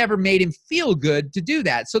just never made him feel good to do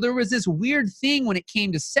that. So there was this weird thing when it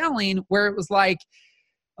came to selling where it was like,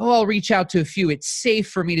 oh, I'll reach out to a few. It's safe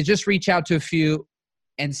for me to just reach out to a few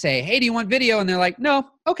and say, hey, do you want video? And they're like, no,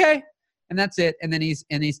 okay. And that's it. And then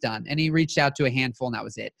he's done. And he reached out to a handful and that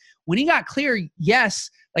was it. When he got clear, yes,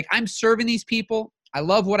 like I'm serving these people. I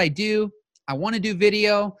love what I do. I want to do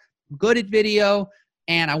video. I'm good at video.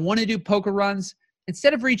 And I want to do poker runs.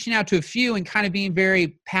 Instead of reaching out to a few and kind of being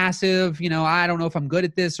very passive, I don't know if I'm good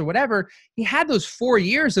at this or whatever, he had those 4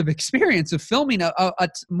 years of experience of filming a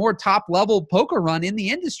more top level poker run in the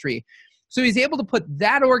industry. So he's able to put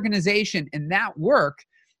that organization and that work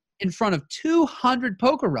in front of 200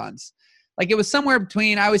 poker runs. Like it was somewhere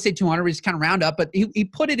between, I always say 200, we just kind of round up, but he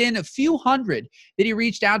put it in a few hundred that he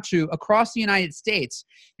reached out to across the United States,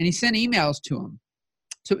 and he sent emails to them.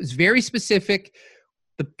 So it was very specific.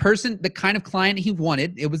 The kind of client he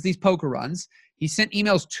wanted, it was these poker runs. He sent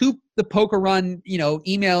emails to the poker run,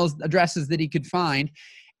 emails, addresses that he could find.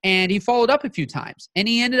 And he followed up a few times. And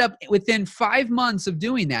he ended up within 5 months of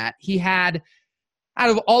doing that, he had,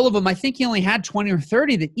 out of all of them, I think he only had 20 or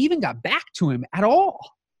 30 that even got back to him at all.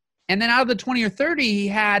 And then out of the 20 or 30, he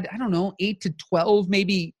had, 8 to 12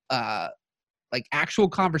 maybe like actual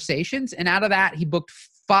conversations. And out of that, he booked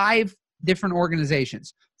 5 different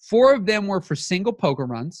organizations. 4 of them were for single poker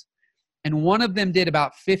runs, and one of them did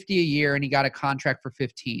about 50 a year, and he got a contract for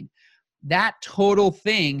 15. That total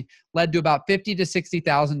thing led to about $50,000 to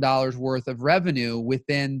 $60,000 worth of revenue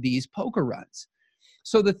within these poker runs.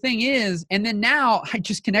 So the thing is, and then now I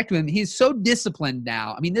just connect with him. He's so disciplined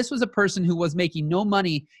now. I mean, this was a person who was making no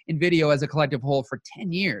money in video as a collective whole for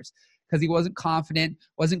 10 years because he wasn't confident,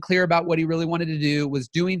 wasn't clear about what he really wanted to do, was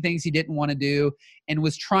doing things he didn't want to do, and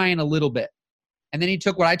was trying a little bit. And then he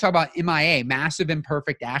took what I talk about MIA, massive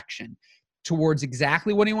imperfect action, towards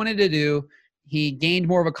exactly what he wanted to do. He gained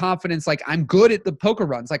more of a confidence, like I'm good at the poker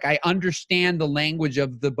runs. Like I understand the language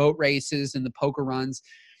of the boat races and the poker runs.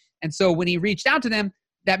 And so when he reached out to them,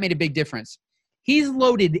 that made a big difference. He's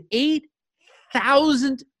loaded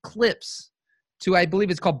 8,000 clips to, I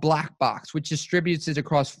believe it's called Black Box, which distributes it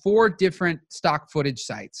across 4 different stock footage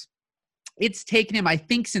sites. It's taken him, I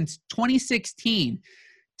think, since 2016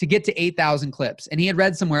 to get to 8,000 clips. And he had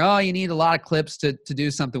read somewhere, oh, you need a lot of clips to do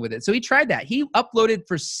something with it. So he tried that. He uploaded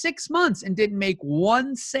for 6 months and didn't make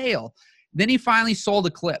one sale. Then he finally sold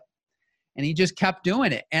a clip. And he just kept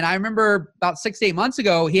doing it. And I remember about 6 to 8 months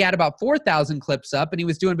ago, he had about 4,000 clips up, and he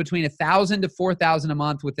was doing between 1,000 to 4,000 a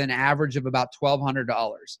month with an average of about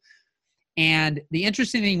 $1,200. And the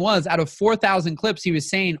interesting thing was, out of 4,000 clips, he was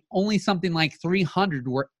saying only something like 300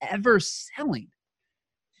 were ever selling.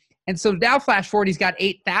 And so now flash forward, he's got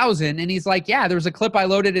 8,000, and he's like, yeah, there was a clip I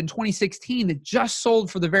loaded in 2016 that just sold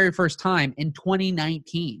for the very first time in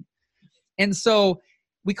 2019. And so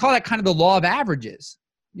we call that kind of the law of averages.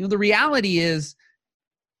 The reality is,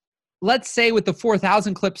 let's say with the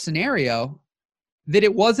 4,000 clip scenario, that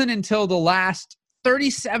it wasn't until the last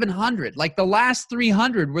 3,700, like the last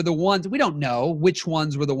 300 were the ones, we don't know which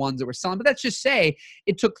ones were the ones that were selling, but let's just say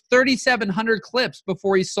it took 3,700 clips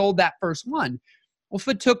before he sold that first one. Well, if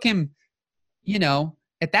it took him,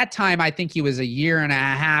 at that time, I think he was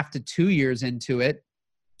 1.5 to 2 years into it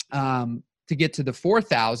to get to the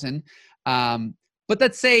 4,000. But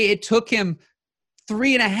let's say it took him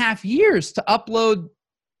 3.5 years to upload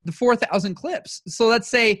the 4,000 clips. So let's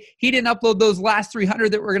say he didn't upload those last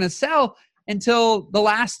 300 that were going to sell until the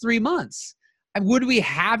last 3 months. Would we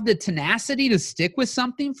have the tenacity to stick with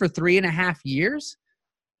something for 3.5 years,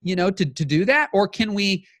 to do that? Or can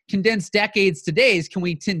we condense decades to days? Can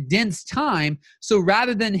we condense time? So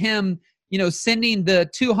rather than him, sending the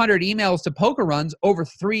 200 emails to poker runs over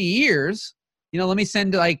 3 years, let me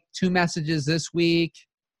send like 2 messages this week,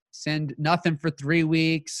 send nothing for 3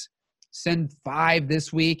 weeks, send 5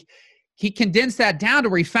 this week. He condensed that down to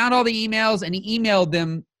where he found all the emails and he emailed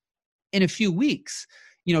them in a few weeks,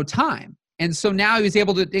 time. And so now he was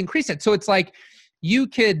able to increase it. So it's like you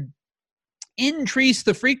could increase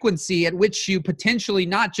the frequency at which you potentially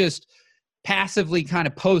not just passively kind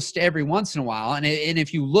of post every once in a while. And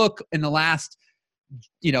if you look in the last,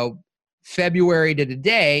 February to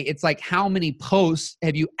today, it's like how many posts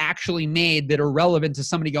have you actually made that are relevant to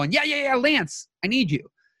somebody going, yeah, Lance, I need you.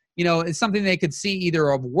 It's something they could see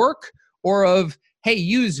either of work or of, hey,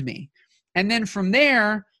 use me. And then from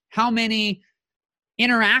there, how many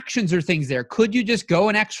interactions or things there? Could you just go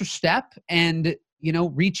an extra step and,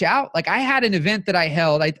 reach out? Like I had an event that I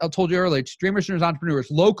held, I told you earlier, it's Dreamers and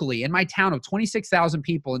Entrepreneurs locally in my town of 26,000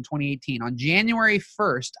 people in 2018. On January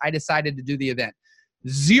 1st, I decided to do the event.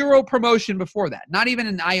 Zero promotion before that, not even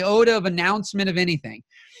an iota of announcement of anything.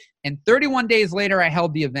 And 31 days later, I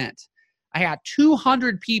held the event. I had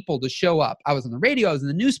 200 people to show up. I was on the radio, I was in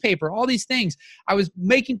the newspaper, all these things. I was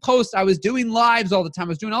making posts, I was doing lives all the time, I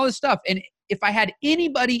was doing all this stuff. And if I had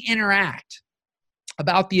anybody interact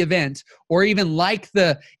about the event or even like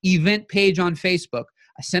the event page on Facebook,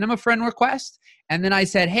 I sent them a friend request. And then I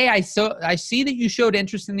said, hey, I see that you showed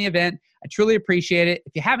interest in the event. I truly appreciate it.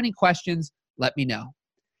 If you have any questions, let me know.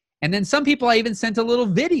 And then some people I even sent a little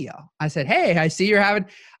video. I said, hey, I see I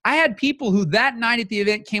had people who that night at the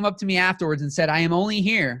event came up to me afterwards and said, I am only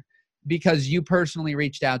here because you personally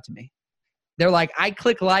reached out to me. They're like, I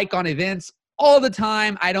click like on events all the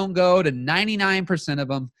time. I don't go to 99% of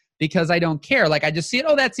them because I don't care. Like I just see it.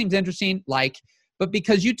 Oh, that seems interesting. But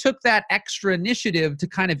because you took that extra initiative to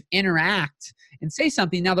kind of interact and say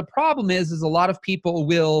something. Now, the problem is a lot of people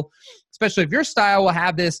will, especially if your style will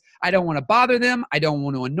have this, I don't want to bother them. I don't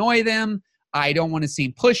want to annoy them. I don't want to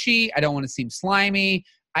seem pushy. I don't want to seem slimy.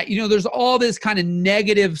 There's all this kind of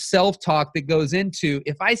negative self-talk that goes into,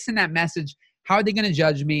 if I send that message, how are they going to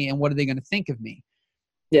judge me and what are they going to think of me?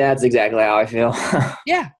 Yeah, that's exactly how I feel.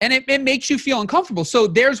 Yeah. And it makes you feel uncomfortable. So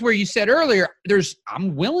there's where you said earlier,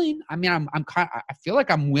 I'm willing. I mean, I feel like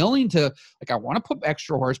I'm willing to, I want to put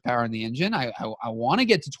extra horsepower in the engine. I want to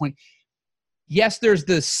get to 20. Yes, there's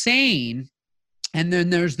the saying, and then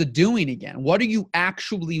there's the doing again. What are you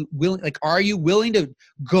actually willing? Are you willing to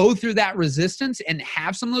go through that resistance and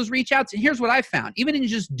have some of those reach outs? And here's what I found, even in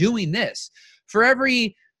just doing this, for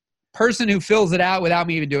every person who fills it out without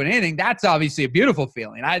me even doing anything, that's obviously a beautiful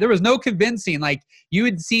feeling. There was no convincing, you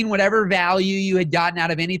had seen whatever value you had gotten out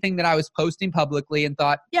of anything that I was posting publicly and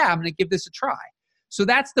thought, yeah, I'm going to give this a try. So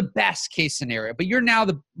that's the best case scenario, but you're now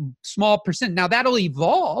the small percent. Now that'll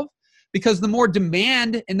evolve because the more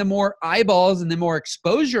demand and the more eyeballs and the more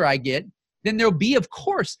exposure I get, then there'll be, of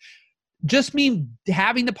course, just me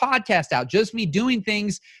having the podcast out, just me doing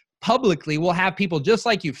things publicly will have people just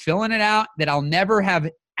like you filling it out that I'll never have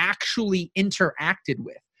actually interacted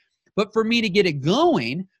with. But for me to get it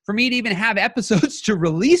going, for me to even have episodes to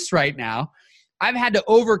release right now, I've had to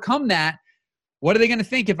overcome that. What are they going to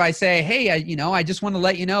think if I say, hey, I just want to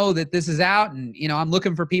let you know that this is out and, I'm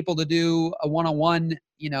looking for people to do a one-on-one,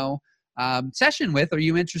 session with. Are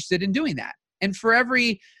you interested in doing that? And for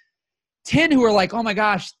every 10 who are like, oh my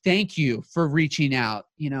gosh, thank you for reaching out.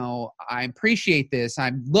 I appreciate this.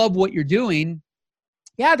 I love what you're doing.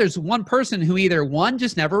 Yeah, there's one person who either one,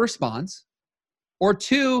 just never responds, or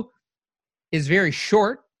two, is very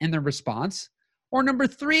short in their response, or number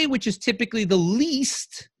three, which is typically the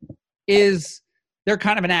least, is they're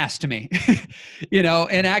kind of an ass to me.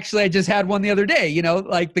 And actually I just had one the other day,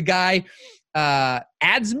 the guy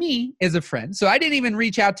adds me as a friend. So I didn't even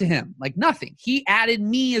reach out to him, nothing. He added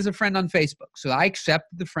me as a friend on Facebook. So I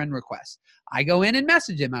accepted the friend request. I go in and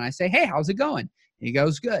message him and I say, hey, how's it going? He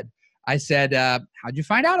goes, good. I said, how'd you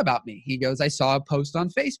find out about me? He goes, I saw a post on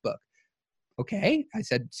Facebook. Okay. I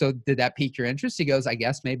said, so did that pique your interest? He goes, I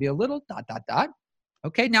guess maybe a little ...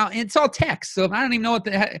 Okay. Now it's all text. So I don't even know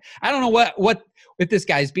I don't know what, if this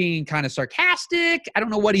guy's being kind of sarcastic, I don't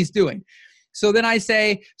know what he's doing. So then I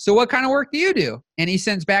say, so what kind of work do you do? And he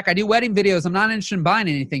sends back, I do wedding videos. I'm not interested in buying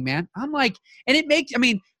anything, man. I'm like, and it makes,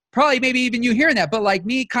 probably maybe even you hearing that, but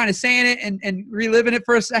me kind of saying it and reliving it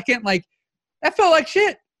for a second, that felt like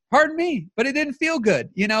shit. Pardon me, but it didn't feel good.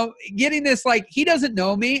 Getting this, he doesn't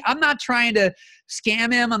know me. I'm not trying to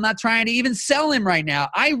scam him. I'm not trying to even sell him right now.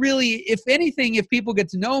 I really, if anything, if people get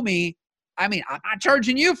to know me, I'm not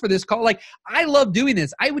charging you for this call. I love doing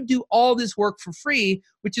this. I would do all this work for free,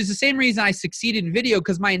 which is the same reason I succeeded in video,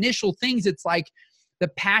 because my initial things, it's the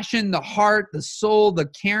passion, the heart, the soul, the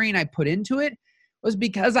caring I put into it was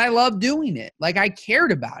because I love doing it. I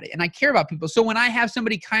cared about it and I care about people. So when I have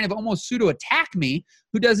somebody kind of almost pseudo attack me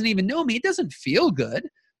who doesn't even know me, it doesn't feel good.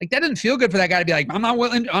 That doesn't feel good for that guy to be like, I'm not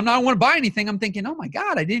want to buy anything. I'm thinking, oh my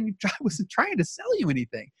God, I wasn't trying to sell you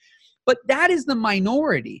anything. But that is the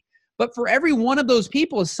minority. But for every one of those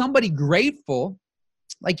people is somebody grateful,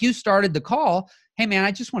 like you started the call. Hey man,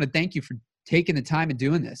 I just want to thank you for taking the time and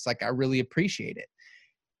doing this. I really appreciate it.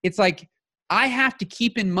 It's I have to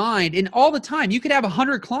keep in mind, and all the time, you could have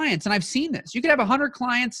 100 clients, and I've seen this. You could have 100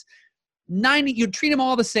 clients, 90, you treat them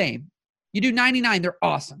all the same. You do 99, they're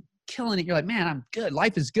awesome, killing it. You're like, man, I'm good.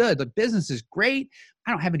 Life is good. The business is great.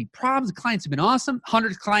 I don't have any problems. The clients have been awesome.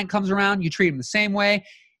 100th client comes around, you treat them the same way,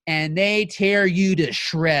 and they tear you to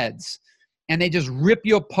shreds. and they just rip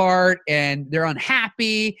you apart and they're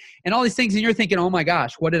unhappy and all these things. And you're thinking, oh my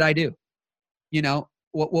gosh, what did I do? You know,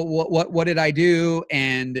 what did I do?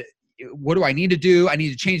 And what do I need to do? I need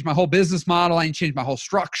to change my whole business model. I need to change my whole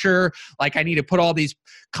structure. Like I need to put all these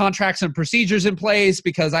contracts and procedures in place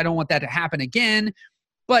because I don't want that to happen again.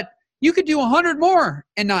 But you could do 100 more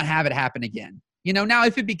and not have it happen again. You know, now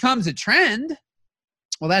if it becomes a trend,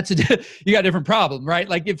 well, you got a different problem, right?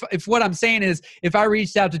 Like if what I'm saying is, if I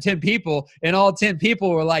reached out to 10 people and all 10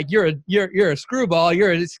 people were like, you're a screwball,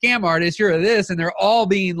 you're a scam artist, you're a this, and they're all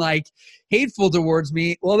being like hateful towards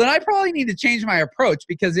me, well, then I probably need to change my approach,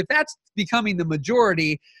 because if that's becoming the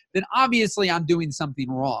majority, then obviously I'm doing something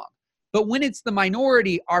wrong. But when it's the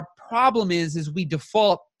minority, our problem is we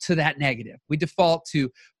default to that negative. We default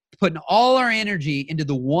to putting all our energy into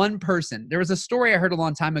the one person. There was a story I heard a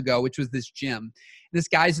long time ago, which was this gym. This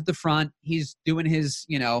guy's at the front. He's doing his,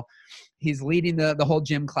 he's leading the whole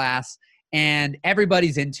gym class, and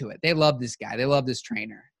everybody's into it. They love this guy. They love this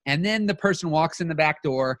trainer. And then the person walks in the back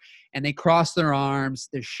door and they cross their arms.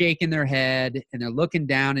 They're shaking their head and they're looking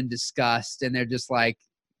down in disgust. And they're just like,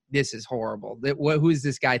 this is horrible. Who does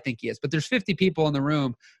this guy think he is? But there's 50 people in the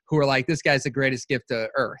room who are like, this guy's the greatest gift to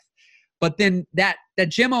earth. But then that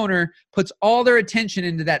gym owner puts all their attention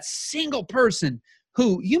into that single person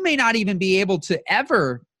who you may not even be able to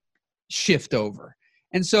ever shift over.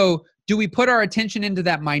 And so do we put our attention into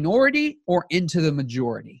that minority or into the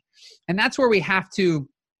majority? And that's where we have to,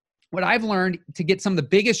 what I've learned to get some of the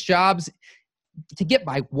biggest jobs, to get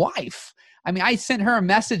my wife. I mean, I sent her a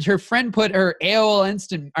message. Her friend put her AOL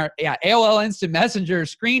Instant Messenger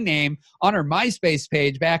screen name on her MySpace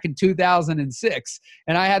page back in 2006.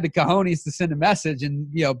 And I had the cojones to send a message and,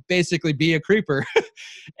 basically be a creeper.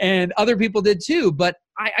 And other people did too. But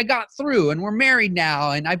I got through, and we're married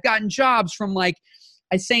now. And I've gotten jobs from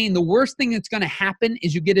saying the worst thing that's going to happen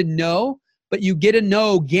is you get a no, but you get a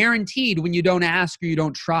no guaranteed when you don't ask or you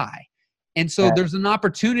don't try. And so there's an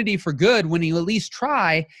opportunity for good when you at least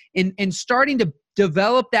try, and starting to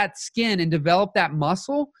develop that skin and develop that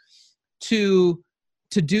muscle to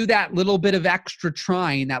do that little bit of extra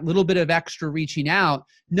trying, that little bit of extra reaching out,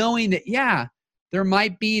 knowing that, there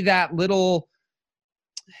might be that little,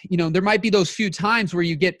 there might be those few times where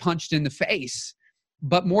you get punched in the face,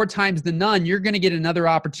 but more times than none, you're going to get another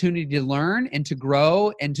opportunity to learn and to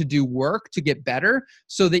grow and to do work to get better,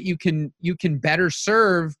 so that you can better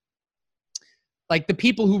serve like the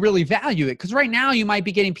people who really value it. Because right now you might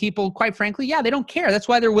be getting people, quite frankly, they don't care. That's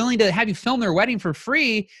why they're willing to have you film their wedding for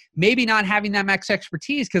free, maybe not having that max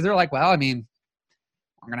expertise, because they're like, well, I mean,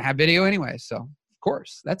 I'm going to have video anyway. So of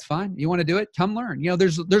course, that's fine. You want to do it? Come learn.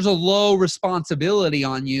 There's a low responsibility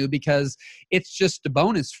on you because it's just a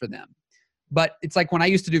bonus for them. But it's like when I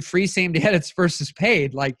used to do free same-day edits versus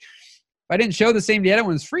paid, like if I didn't show the same-day edit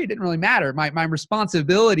when it was free, it didn't really matter. My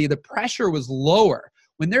responsibility, the pressure was lower.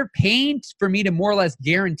 When they're paying for me to more or less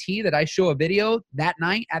guarantee that I show a video that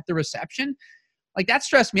night at the reception, like that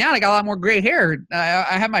stressed me out. I got a lot more gray hair.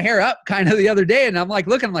 I had my hair up kind of the other day, and I'm like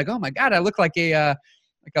looking, I'm like, oh my God, I look like a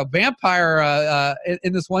vampire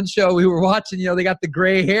in this one show we were watching. They got the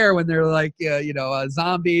gray hair when they're like, a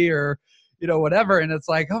zombie or, whatever. And it's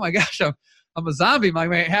like, oh my gosh, I'm a zombie.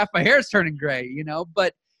 Half my hair is turning gray,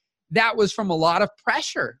 but that was from a lot of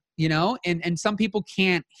pressure. And some people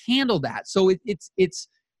can't handle that. So it's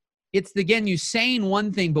again, you saying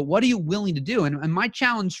one thing, but what are you willing to do? And my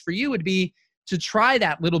challenge for you would be to try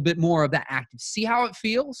that little bit more of that active, see how it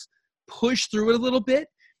feels, push through it a little bit,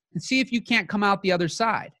 and see if you can't come out the other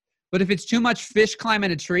side. But if it's too much fish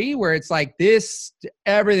climbing a tree where it's like this,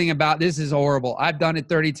 everything about this is horrible. I've done it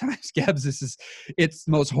 30 times, Gebs. It's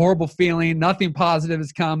the most horrible feeling. Nothing positive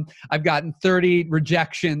has come. I've gotten 30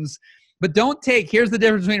 rejections. But here's the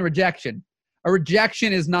difference between a rejection. A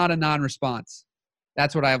rejection is not a non-response.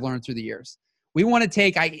 That's what I've learned through the years. We want to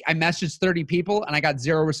take, I messaged 30 people and I got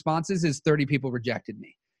 0 responses, is 30 people rejected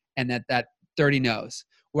me. And that 30 no's.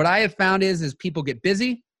 What I have found is people get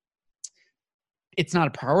busy. It's not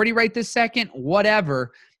a priority right this second,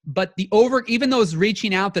 whatever. But even those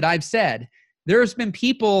reaching out that I've said, there's been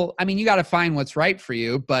people, I mean, you got to find what's right for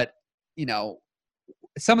you, but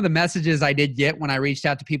some of the messages I did get when I reached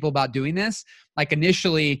out to people about doing this, like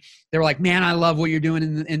initially they were like, man, I love what you're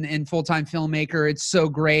doing in full-time filmmaker. It's so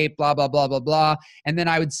great, blah, blah, blah, blah, blah. And then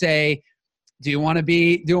I would say, do you want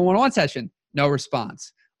to do a one-on-one session? No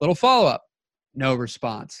response. Little follow-up. No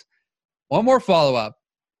response. One more follow-up.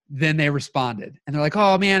 Then they responded and they're like,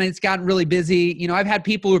 oh man, it's gotten really busy. I've had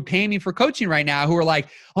people who are paying me for coaching right now who are like,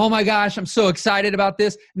 oh my gosh, I'm so excited about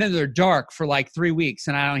this. And then they're dark for like 3 weeks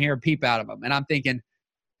and I don't hear a peep out of them. And I'm thinking,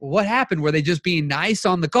 what happened? Were they just being nice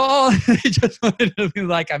on the call? They just wanted to be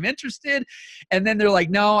like, I'm interested. And then they're like,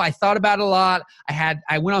 no, I thought about it a lot.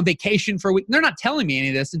 I went on vacation for a week. They're not telling me any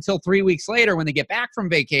of this until 3 weeks later when they get back from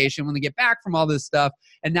vacation, when they get back from all this stuff.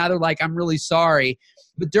 And now they're like, I'm really sorry.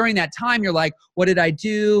 But during that time, you're like, what did I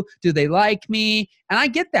do? Do they like me? And I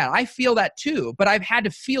get that. I feel that too. But I've had to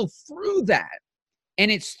feel through that. And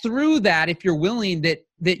it's through that, if you're willing, that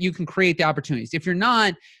you can create the opportunities. If you're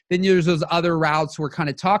not, then there's those other routes we're kind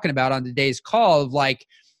of talking about on today's call of like,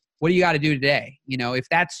 what do you got to do today? You know, if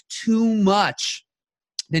that's too much,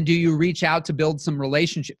 then do you reach out to build some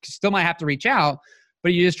relationship? You still might have to reach out,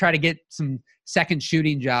 but you just try to get some second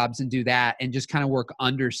shooting jobs and do that and just kind of work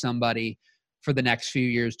under somebody for the next few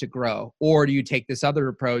years to grow. Or do you take this other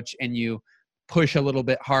approach and you push a little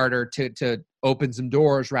bit harder to open some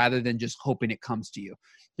doors rather than just hoping it comes to you?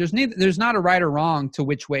 There's not a right or wrong to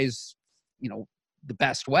which way's, you know, the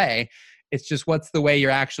best way. It's just what's the way you're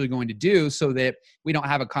actually going to do, so that we don't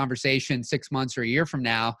have a conversation 6 months or a year from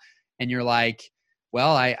now and you're like,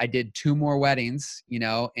 well, I did 2 more weddings, you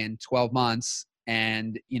know, in 12 months.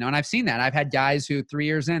 And, you know, and I've seen that. I've had guys who 3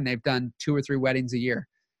 years in, they've done 2 or 3 weddings a year.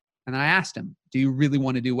 And then I asked them, do you really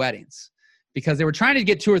want to do weddings? Because they were trying to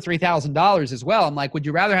get $2,000 or $3,000 as well. I'm like, would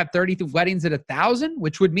you rather have 30 weddings at $1,000,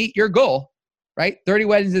 which would meet your goal, right? 30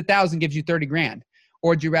 weddings at $1,000 gives you 30 grand.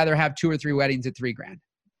 Or would you rather have 2 or 3 weddings at 3 grand?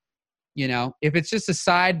 You know, if it's just a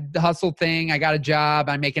side hustle thing, I got a job,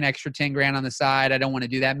 I make an extra 10 grand on the side, I don't want to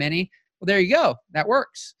do that many. Well, there you go. That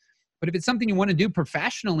works. But if it's something you want to do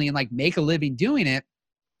professionally and like make a living doing it,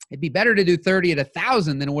 it'd be better to do 30 at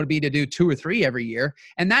 1,000 than it would be to do 2 or 3 every year.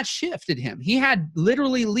 And that shifted him. He had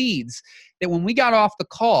literally leads that when we got off the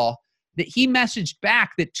call, that he messaged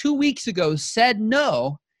back that 2 weeks ago said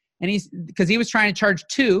no. And because he was trying to charge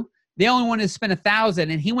 2, they only wanted to spend 1,000.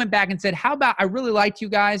 And he went back and said, how about, I really liked you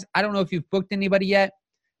guys. I don't know if you've booked anybody yet,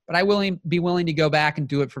 but I will be willing to go back and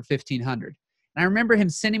do it for 1,500. And I remember him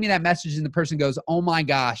sending me that message and the person goes, oh my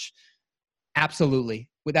gosh, absolutely.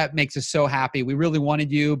 Well, that makes us so happy. We really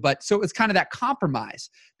wanted you. But so it was kind of that compromise.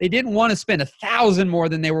 They didn't want to spend 1,000 more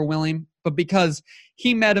than they were willing, but because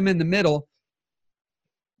he met him in the middle,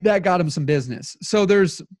 that got him some business. So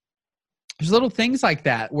there's little things like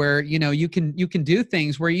that where, you know, you can do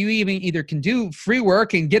things where you even either can do free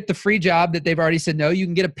work and get the free job that they've already said no. You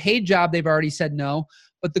can get a paid job they've already said no.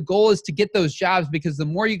 But the goal is to get those jobs, because the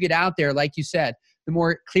more you get out there, like you said, the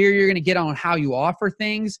more clear you're going to get on how you offer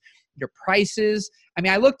things, your prices. I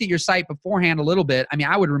mean, I looked at your site beforehand a little bit. I mean,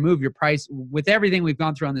 I would remove your price with everything we've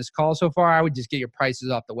gone through on this call so far. I would just get your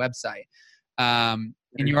prices off the website. And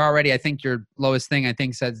you're already, I think your lowest thing, I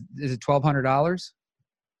think says, is it $1,200?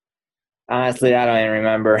 Honestly, I don't even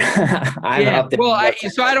remember. So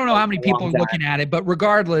I don't know how many people are looking at it, but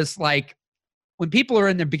regardless, like when people are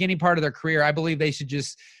in the beginning part of their career, I believe they should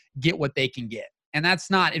just get what they can get. And that's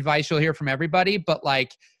not advice you'll hear from everybody, but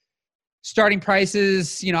like starting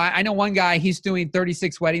prices, you know, I know one guy, he's doing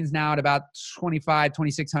 36 weddings now at about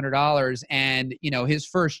 $2,600. And, you know, his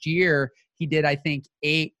first year he did, I think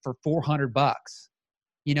 8 for $400,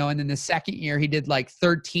 you know, and then the second year he did like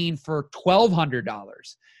 13 for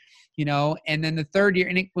 $1,200. You know, and then the third year,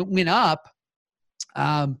 and it went up.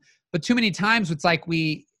 But too many times it's like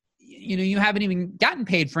you haven't even gotten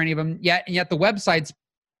paid for any of them yet. And yet the website's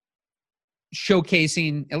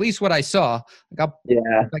showcasing, at least what I saw. I got you.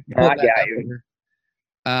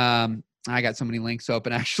 I got so many links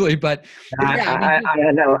open actually, but I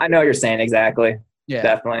know what you're saying. Exactly. Yeah,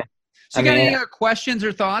 definitely. So you got any questions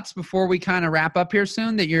or thoughts before we kind of wrap up here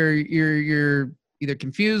soon that you're either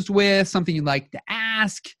confused with, something you'd like to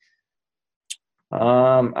ask?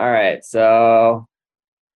 All right. So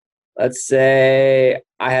let's say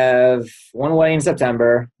I have 1 wedding in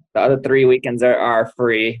September. The other 3 weekends are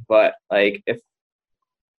free. But like, if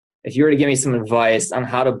you were to give me some advice on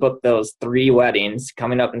how to book those 3 weddings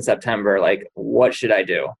coming up in September, like what should I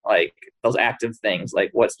do? Like those active things, like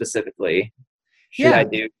what specifically should I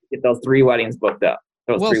do to get those 3 weddings booked up?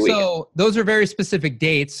 So those are very specific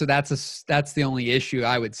dates. So that's the only issue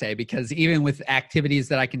I would say, because even with activities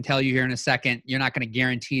that I can tell you here in a second, you're not going to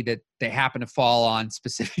guarantee that they happen to fall on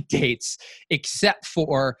specific dates, except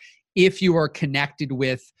for if you are connected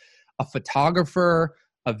with a photographer,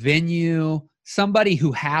 a venue, somebody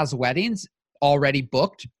who has weddings already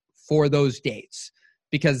booked for those dates.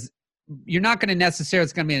 Because you're not going to necessarily,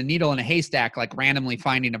 it's going to be a needle in a haystack, like randomly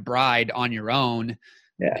finding a bride on your own.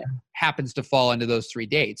 Yeah, happens to fall into those 3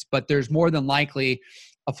 dates, but there's more than likely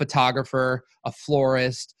a photographer, a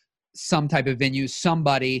florist, some type of venue,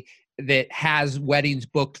 somebody that has weddings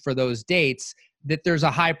booked for those dates, that there's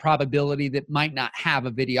a high probability that might not have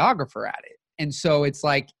a videographer at it. And so it's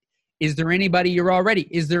like, Is there anybody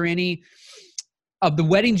is there any of the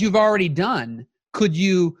weddings you've already done? Could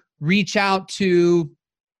you reach out to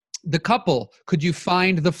the couple? Could you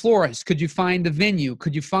find the florist? Could you find the venue?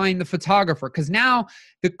 Could you find the photographer? Because now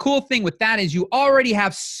the cool thing with that is you already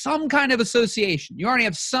have some kind of association. You already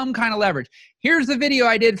have some kind of leverage. Here's the video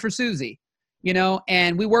I did for Susie,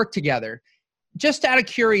 and we worked together. Just out of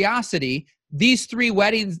curiosity, these 3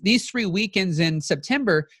 weekends in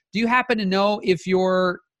September, do you happen to know if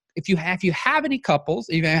you have any couples,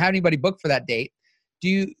 if you have anybody booked for that date,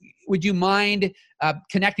 would you mind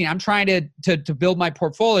connecting? I'm trying to build my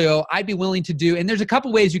portfolio. I'd be willing to do, and there's a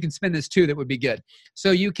couple ways you can spin this too that would be good.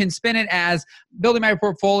 So you can spin it as building my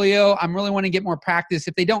portfolio. I'm really want to get more practice.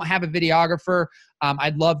 If they don't have a videographer,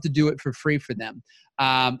 I'd love to do it for free for them.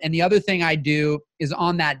 And the other thing I do is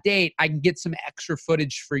on that date, I can get some extra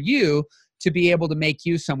footage for you to be able to make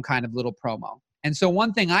you some kind of little promo. And so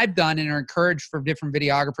one thing I've done and are encouraged for different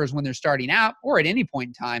videographers when they're starting out or at any point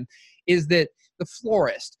in time is that the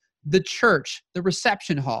florist, the church, the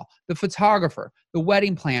reception hall, the photographer, the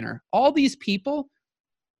wedding planner, all these people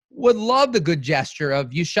would love the good gesture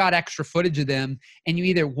of you shot extra footage of them, and you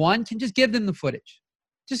either, one, can just give them the footage.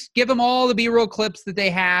 Just give them all the B-roll clips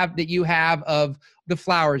that you have of the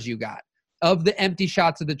flowers you got, of the empty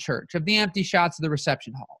shots of the church, of the empty shots of the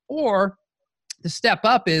reception hall. Or the step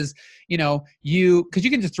up is, because you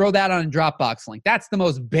can just throw that on a Dropbox link. That's the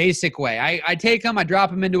most basic way. I take them, I drop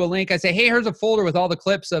them into a link. I say, hey, here's a folder with all the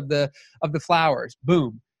clips of the flowers.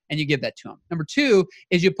 Boom. And you give that to them. Number 2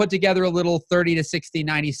 is you put together a little 30 to 60,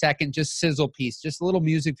 90 second, just sizzle piece, just a little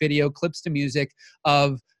music video, clips to music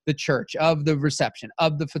of the church, of the reception,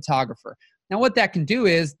 of the photographer. Now, what that can do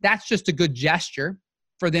is that's just a good gesture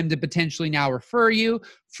for them to potentially now refer you,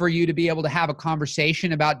 for you to be able to have a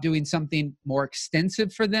conversation about doing something more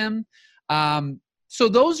extensive for them. So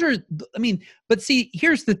those are, but see,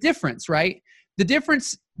 here's the difference, right? The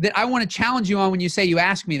difference that I want to challenge you on when you say you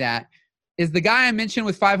ask me that is the guy I mentioned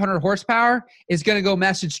with 500 horsepower is going to go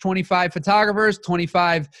message 25 photographers,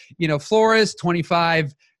 25, florists,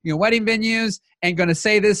 25, wedding venues, and going to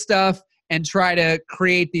say this stuff and try to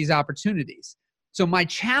create these opportunities. So my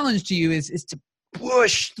challenge to you is to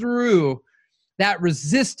push through that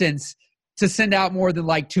resistance to send out more than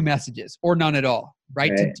like 2 messages or none at all,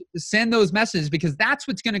 right? To send those messages, because that's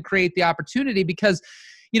what's going to create the opportunity, because,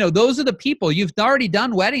 those are the people you've already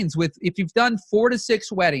done weddings with. If you've done 4 to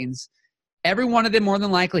 6 weddings, every one of them more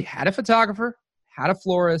than likely had a photographer, had a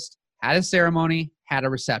florist, had a ceremony, had a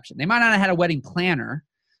reception. They might not have had a wedding planner,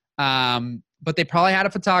 but they probably had a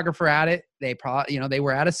photographer at it. They probably, they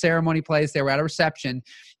were at a ceremony place, they were at a reception.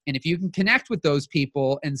 And if you can connect with those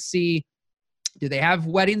people and see, do they have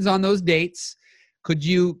weddings on those dates? Could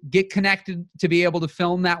you get connected to be able to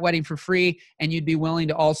film that wedding for free? And you'd be willing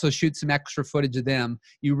to also shoot some extra footage of them.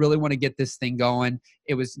 You really want to get this thing going.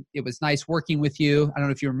 It was nice working with you. I don't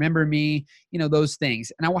know if you remember me, those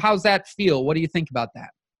things. And how's that feel? What do you think about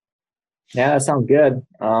that? Yeah, that sounds good.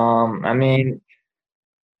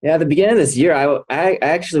 At the beginning of this year, I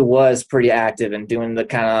actually was pretty active in doing the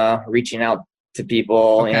kind of reaching out to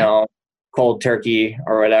people, Okay. Cold turkey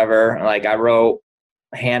or whatever. Like I wrote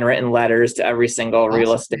handwritten letters to every single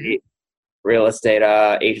real estate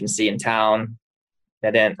agency in town.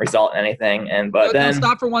 That didn't result in anything. Then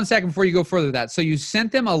stop for 1 second before you go further with that. So you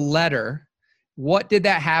sent them a letter. What did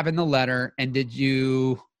that have in the letter? And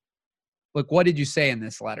what did you say in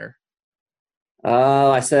this letter?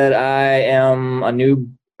 I said I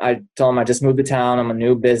told them I just moved to town. I'm a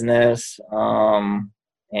new business.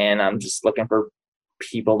 And I'm just looking for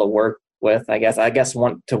people to work with. I guess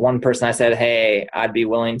one person I said, hey, I'd be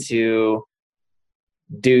willing to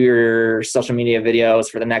do your social media videos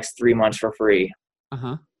for the next 3 months for free.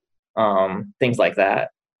 Things like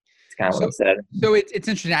that. It's kind of what I said. So it's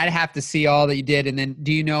interesting. I'd have to see all that you did. And then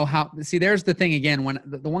do you know how, there's the thing again, when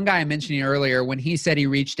the one guy I mentioned earlier, when he said he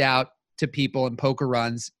reached out to people in poker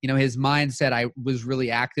runs, his mind said I was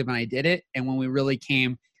really active and I did it. And when we really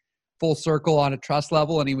came full circle on a trust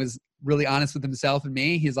level and he was really honest with himself and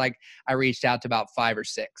me, he's like, I reached out to about 5 or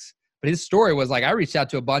 6. But his story was like, I reached out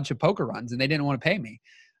to a bunch of poker runs and they didn't want to pay me.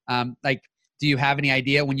 Do you have any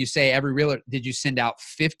idea when you say every realtor, did you send out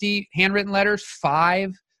 50 handwritten letters,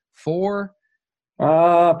 5, 4?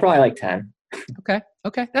 Probably like 10.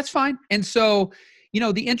 Okay. That's fine. And so,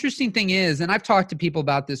 the interesting thing is, and I've talked to people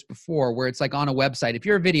about this before, where it's like on a website, if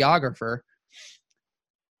you're a videographer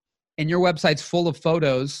and your website's full of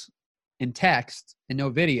photos and text and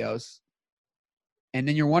no videos, and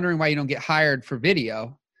then you're wondering why you don't get hired for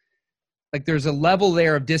video, like there's a level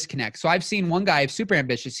there of disconnect. So I've seen one guy super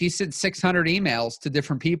ambitious. He sent 600 emails to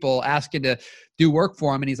different people asking to do work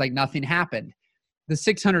for him. And he's like, nothing happened. the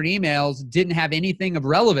 600 emails didn't have anything of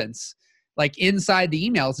relevance, like inside the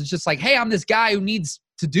emails. It's just like, hey, I'm this guy who needs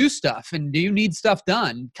to do stuff, and do you need stuff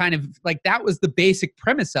done? Kind of like that was the basic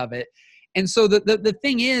premise of it. And so the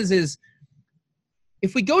thing is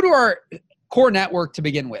if we go to our core network to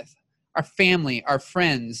begin with, our family, our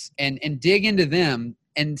friends, and dig into them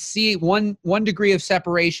and see one degree of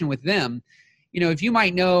separation with them, if you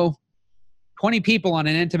might know 20 people on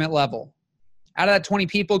an intimate level, out of that 20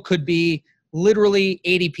 people could be literally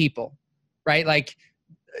 80 people, right? Like,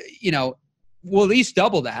 we'll at least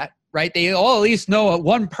double that, right? They all at least know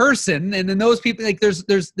one person, and then those people, like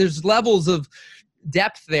there's levels of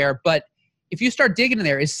depth there. But if you start digging in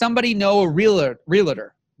there, is somebody know a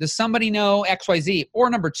realtor? Does somebody know XYZ? Or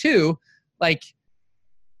number two, like,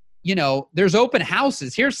 there's open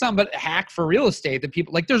houses. Here's some hack for real estate that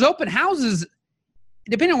people like. There's open houses,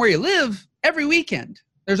 depending on where you live, every weekend.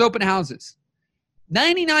 There's open houses.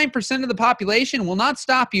 99% of the population will not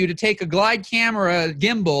stop you to take a glide cam or a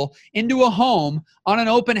gimbal into a home on an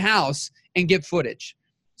open house and get footage.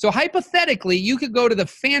 So hypothetically, you could go to the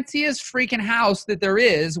fanciest freaking house that there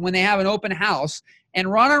is when they have an open house and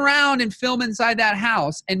run around and film inside that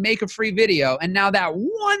house and make a free video. And now that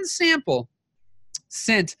one sample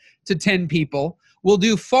sent to 10 people will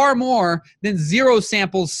do far more than 0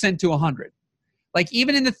 samples sent to 100. Like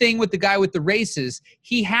even in the thing with the guy with the races,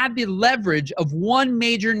 he had the leverage of one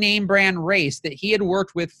major name brand race that he had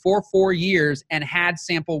worked with for 4 years and had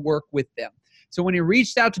sample work with them. So when he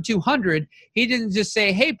reached out to 200, he didn't just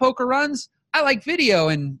say, hey, Poker Runs, I like video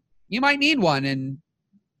and you might need one and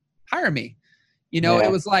hire me.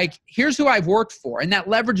 It was like, here's who I've worked for. And that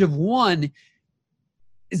leverage of one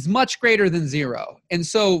is much greater than 0. And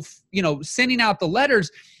so, sending out the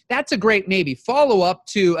letters, that's a great maybe follow-up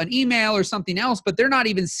to an email or something else, but they're not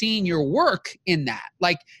even seeing your work in that.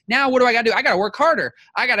 Like, now what do I got to do? I got to work harder.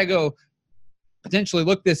 I got to go potentially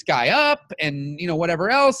look this guy up and, whatever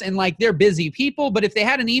else. And like, they're busy people, but if they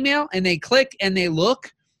had an email and they click and they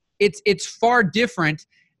look, it's far different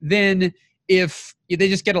than if they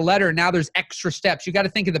just get a letter and now there's extra steps. You got to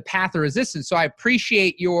think of the path of resistance. So I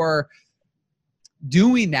appreciate your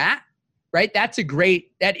doing that, right? That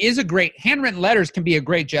is a great, handwritten letters can be a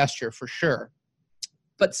great gesture for sure.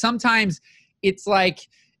 But sometimes it's like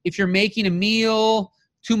if you're making a meal,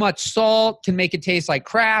 too much salt can make it taste like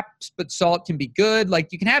crap, but salt can be good.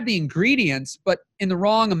 Like you can have the ingredients, but in the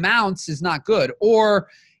wrong amounts is not good. Or,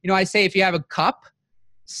 I say if you have a cup,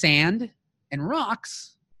 sand, and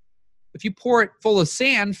rocks, if you pour it full of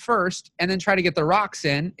sand first and then try to get the rocks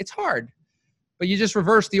in, it's hard. But you just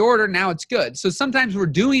reverse the order, now it's good. So sometimes we're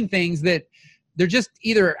doing things that they're just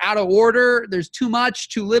either out of order, there's too much,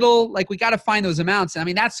 too little. Like we got to find those amounts. And I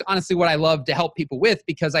mean, that's honestly what I love to help people with,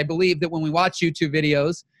 because I believe that when we watch YouTube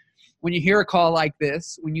videos, when you hear a call like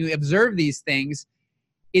this, when you observe these things,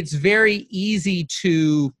 it's very easy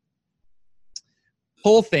to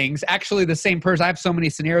pull things. Actually, the same person, I have so many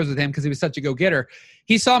scenarios with him because he was such a go-getter.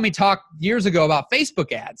 He saw me talk years ago about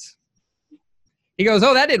Facebook ads. He goes,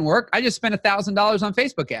 oh, that didn't work. I just spent $1,000 on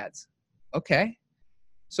Facebook ads. Okay.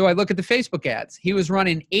 So I look at the Facebook ads. He was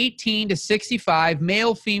running 18 to 65,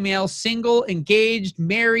 male, female, single, engaged,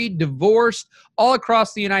 married, divorced, all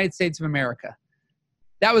across the United States of America.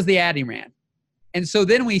 That was the ad he ran. And so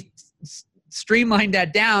then we streamlined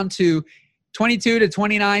that down to 22 to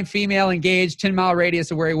 29, female, engaged, 10-mile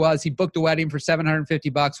radius of where he was. He booked a wedding for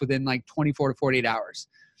 $750 within like 24 to 48 hours.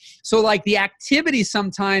 So like the activity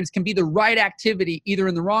sometimes can be the right activity, either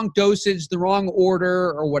in the wrong dosage, the wrong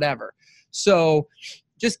order, or whatever. So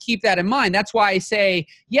just keep that in mind. That's why I say,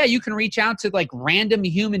 yeah, you can reach out to like random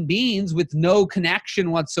human beings with no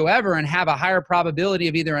connection whatsoever and have a higher probability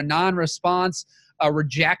of either a non-response, a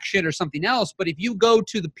rejection, or something else. But if you go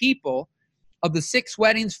to the people of the 6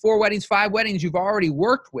 weddings, 4 weddings, 5 weddings you've already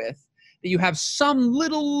worked with, that you have some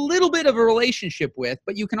little bit of a relationship with,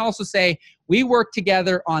 but you can also say, we work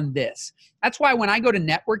together on this. That's why when I go to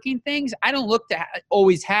networking things, I don't look to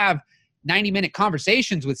always have 90-minute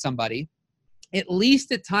conversations with somebody. At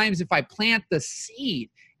least at times, if I plant the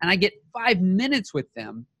seed and I get 5 minutes with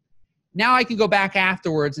them, now I can go back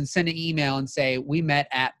afterwards and send an email and say, we met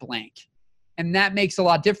at blank. And that makes a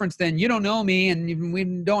lot of difference than you don't know me and we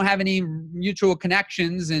don't have any mutual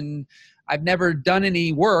connections and I've never done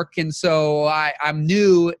any work. And so I'm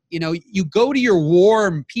new. You go to your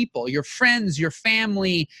warm people, your friends, your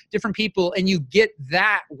family, different people, and you get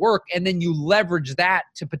that work. And then you leverage that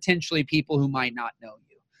to potentially people who might not know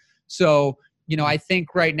you. So, I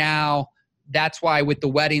think right now, that's why with the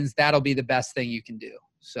weddings, that'll be the best thing you can do.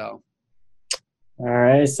 So. All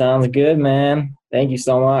right. Sounds good, man. Thank you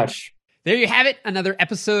so much. There you have it, another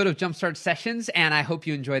episode of Jumpstart Sessions, and I hope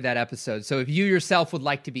you enjoyed that episode. So if you yourself would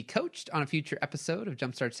like to be coached on a future episode of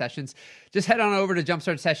Jumpstart Sessions, just head on over to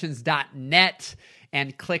jumpstartsessions.net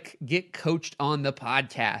and click Get Coached on the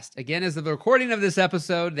Podcast. Again, as of the recording of this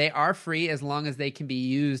episode, they are free as long as they can be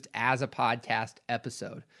used as a podcast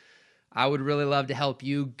episode. I would really love to help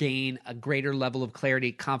you gain a greater level of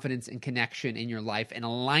clarity, confidence, and connection in your life and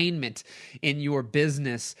alignment in your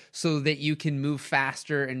business so that you can move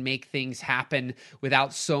faster and make things happen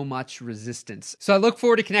without so much resistance. So I look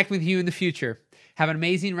forward to connecting with you in the future. Have an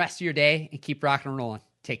amazing rest of your day and keep rocking and rolling.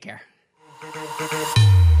 Take care.